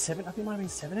was over there? 7? I think it might have been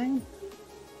 17.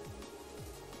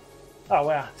 Oh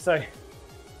wow, so if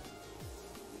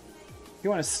you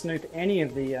want to snoop any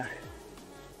of the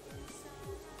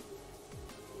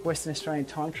Western Australian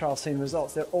time trial scene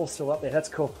results, they're all still up there. That's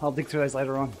cool. I'll dig through those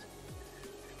later on.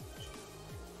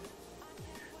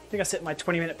 I think I set my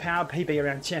 20-minute power PB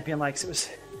around Champion Lakes. It was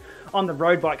on the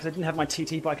road bike because I didn't have my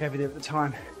TT bike over there at the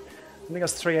time. I think I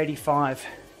was 385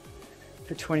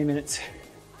 for 20 minutes.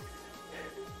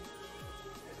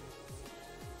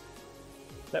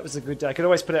 That was a good day. I could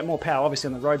always put out more power, obviously,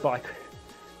 on the road bike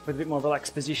with a bit more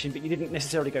relaxed position, but you didn't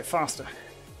necessarily go faster.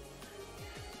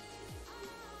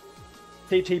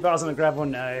 TT bars on the gravel,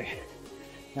 no.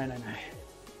 No, no,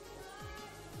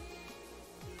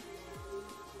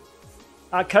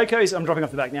 no. Coco's, I'm dropping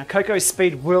off the back now. Coco's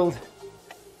speed will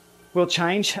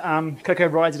change. Coco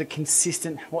rides at a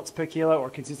consistent watts per kilo or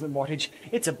a consistent wattage.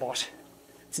 It's a bot.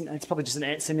 It's probably just an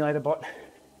ant simulator bot.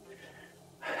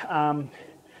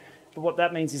 But what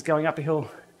that means is going up a hill,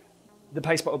 the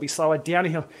pace bot will be slower. Down a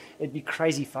hill, it'd be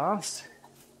crazy fast.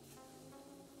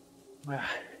 Wow.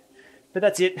 But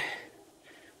that's it.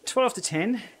 12 to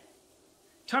 10.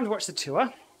 Time to watch the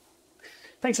tour.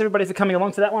 Thanks everybody for coming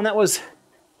along for that one. That was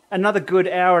another good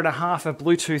hour and a half of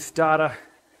Bluetooth data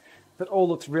that all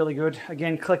looked really good.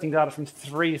 Again, collecting data from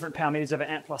 3 different power meters over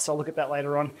Ant Plus. I'll look at that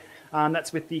later on.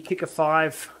 That's with the Kickr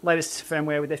 5, latest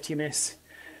firmware with FTMS.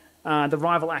 The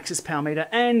rival Axis power meter,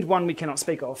 and one we cannot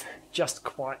speak of just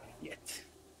quite yet.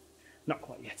 Not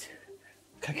quite yet.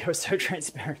 Coco is so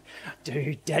transparent.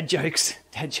 Dude, dad jokes.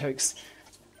 Dad jokes.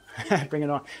 Bring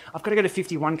it on. I've got to go to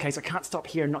 51K, so I can't stop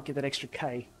here and not get that extra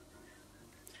K.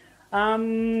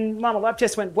 Lama lab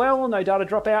test went well. No data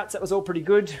dropouts. That was all pretty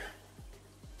good.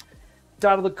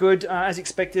 Data looked good, as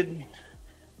expected,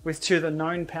 with 2 of the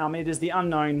known power meters. The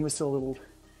unknown was still a little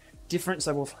different,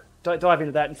 so we'll dive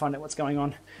into that and find out what's going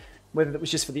on. Whether that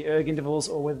was just for the erg intervals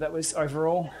or whether that was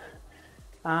overall.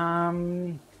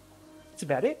 That's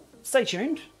about it. Stay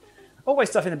tuned. Always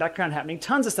stuff in the background happening.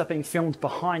 Tons of stuff being filmed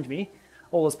behind me,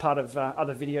 all as part of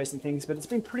other videos and things, but it's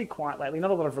been pretty quiet lately.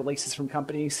 Not a lot of releases from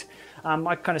companies.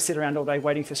 I kind of sit around all day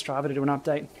waiting for Strava to do an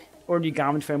update or a new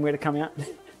Garmin firmware to come out.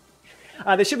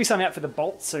 There should be some out for the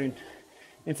Bolt soon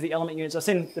and for the Element units. I've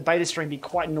seen the beta stream be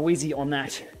quite noisy on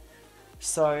that.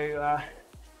 So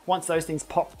once those things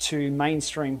pop to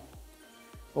mainstream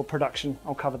or production,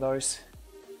 I'll cover those.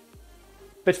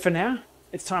 But for now,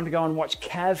 it's time to go and watch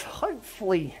Cav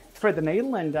hopefully thread the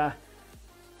needle and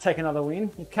take another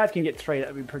win. If Cav can get 3, that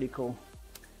would be pretty cool.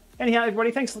 Anyhow,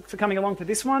 everybody, thanks for coming along for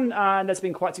this one. That's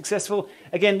been quite successful.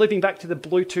 Again, looping back to the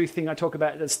Bluetooth thing I talk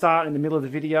about at the start and in the middle of the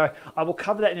video, I will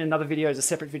cover that in another video as a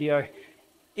separate video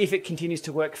if it continues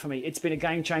to work for me. It's been a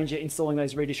game changer installing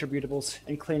those redistributables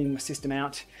and cleaning my system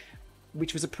out,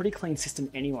 which was a pretty clean system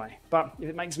anyway. But if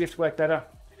it makes Zwift work better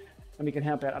and we can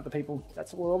help out other people,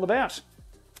 that's what we're all about.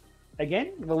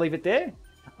 Again, we'll leave it there.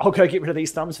 I'll go get rid of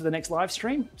these thumbs for the next live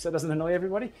stream so it doesn't annoy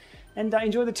everybody. And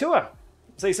enjoy the tour.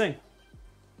 See you soon.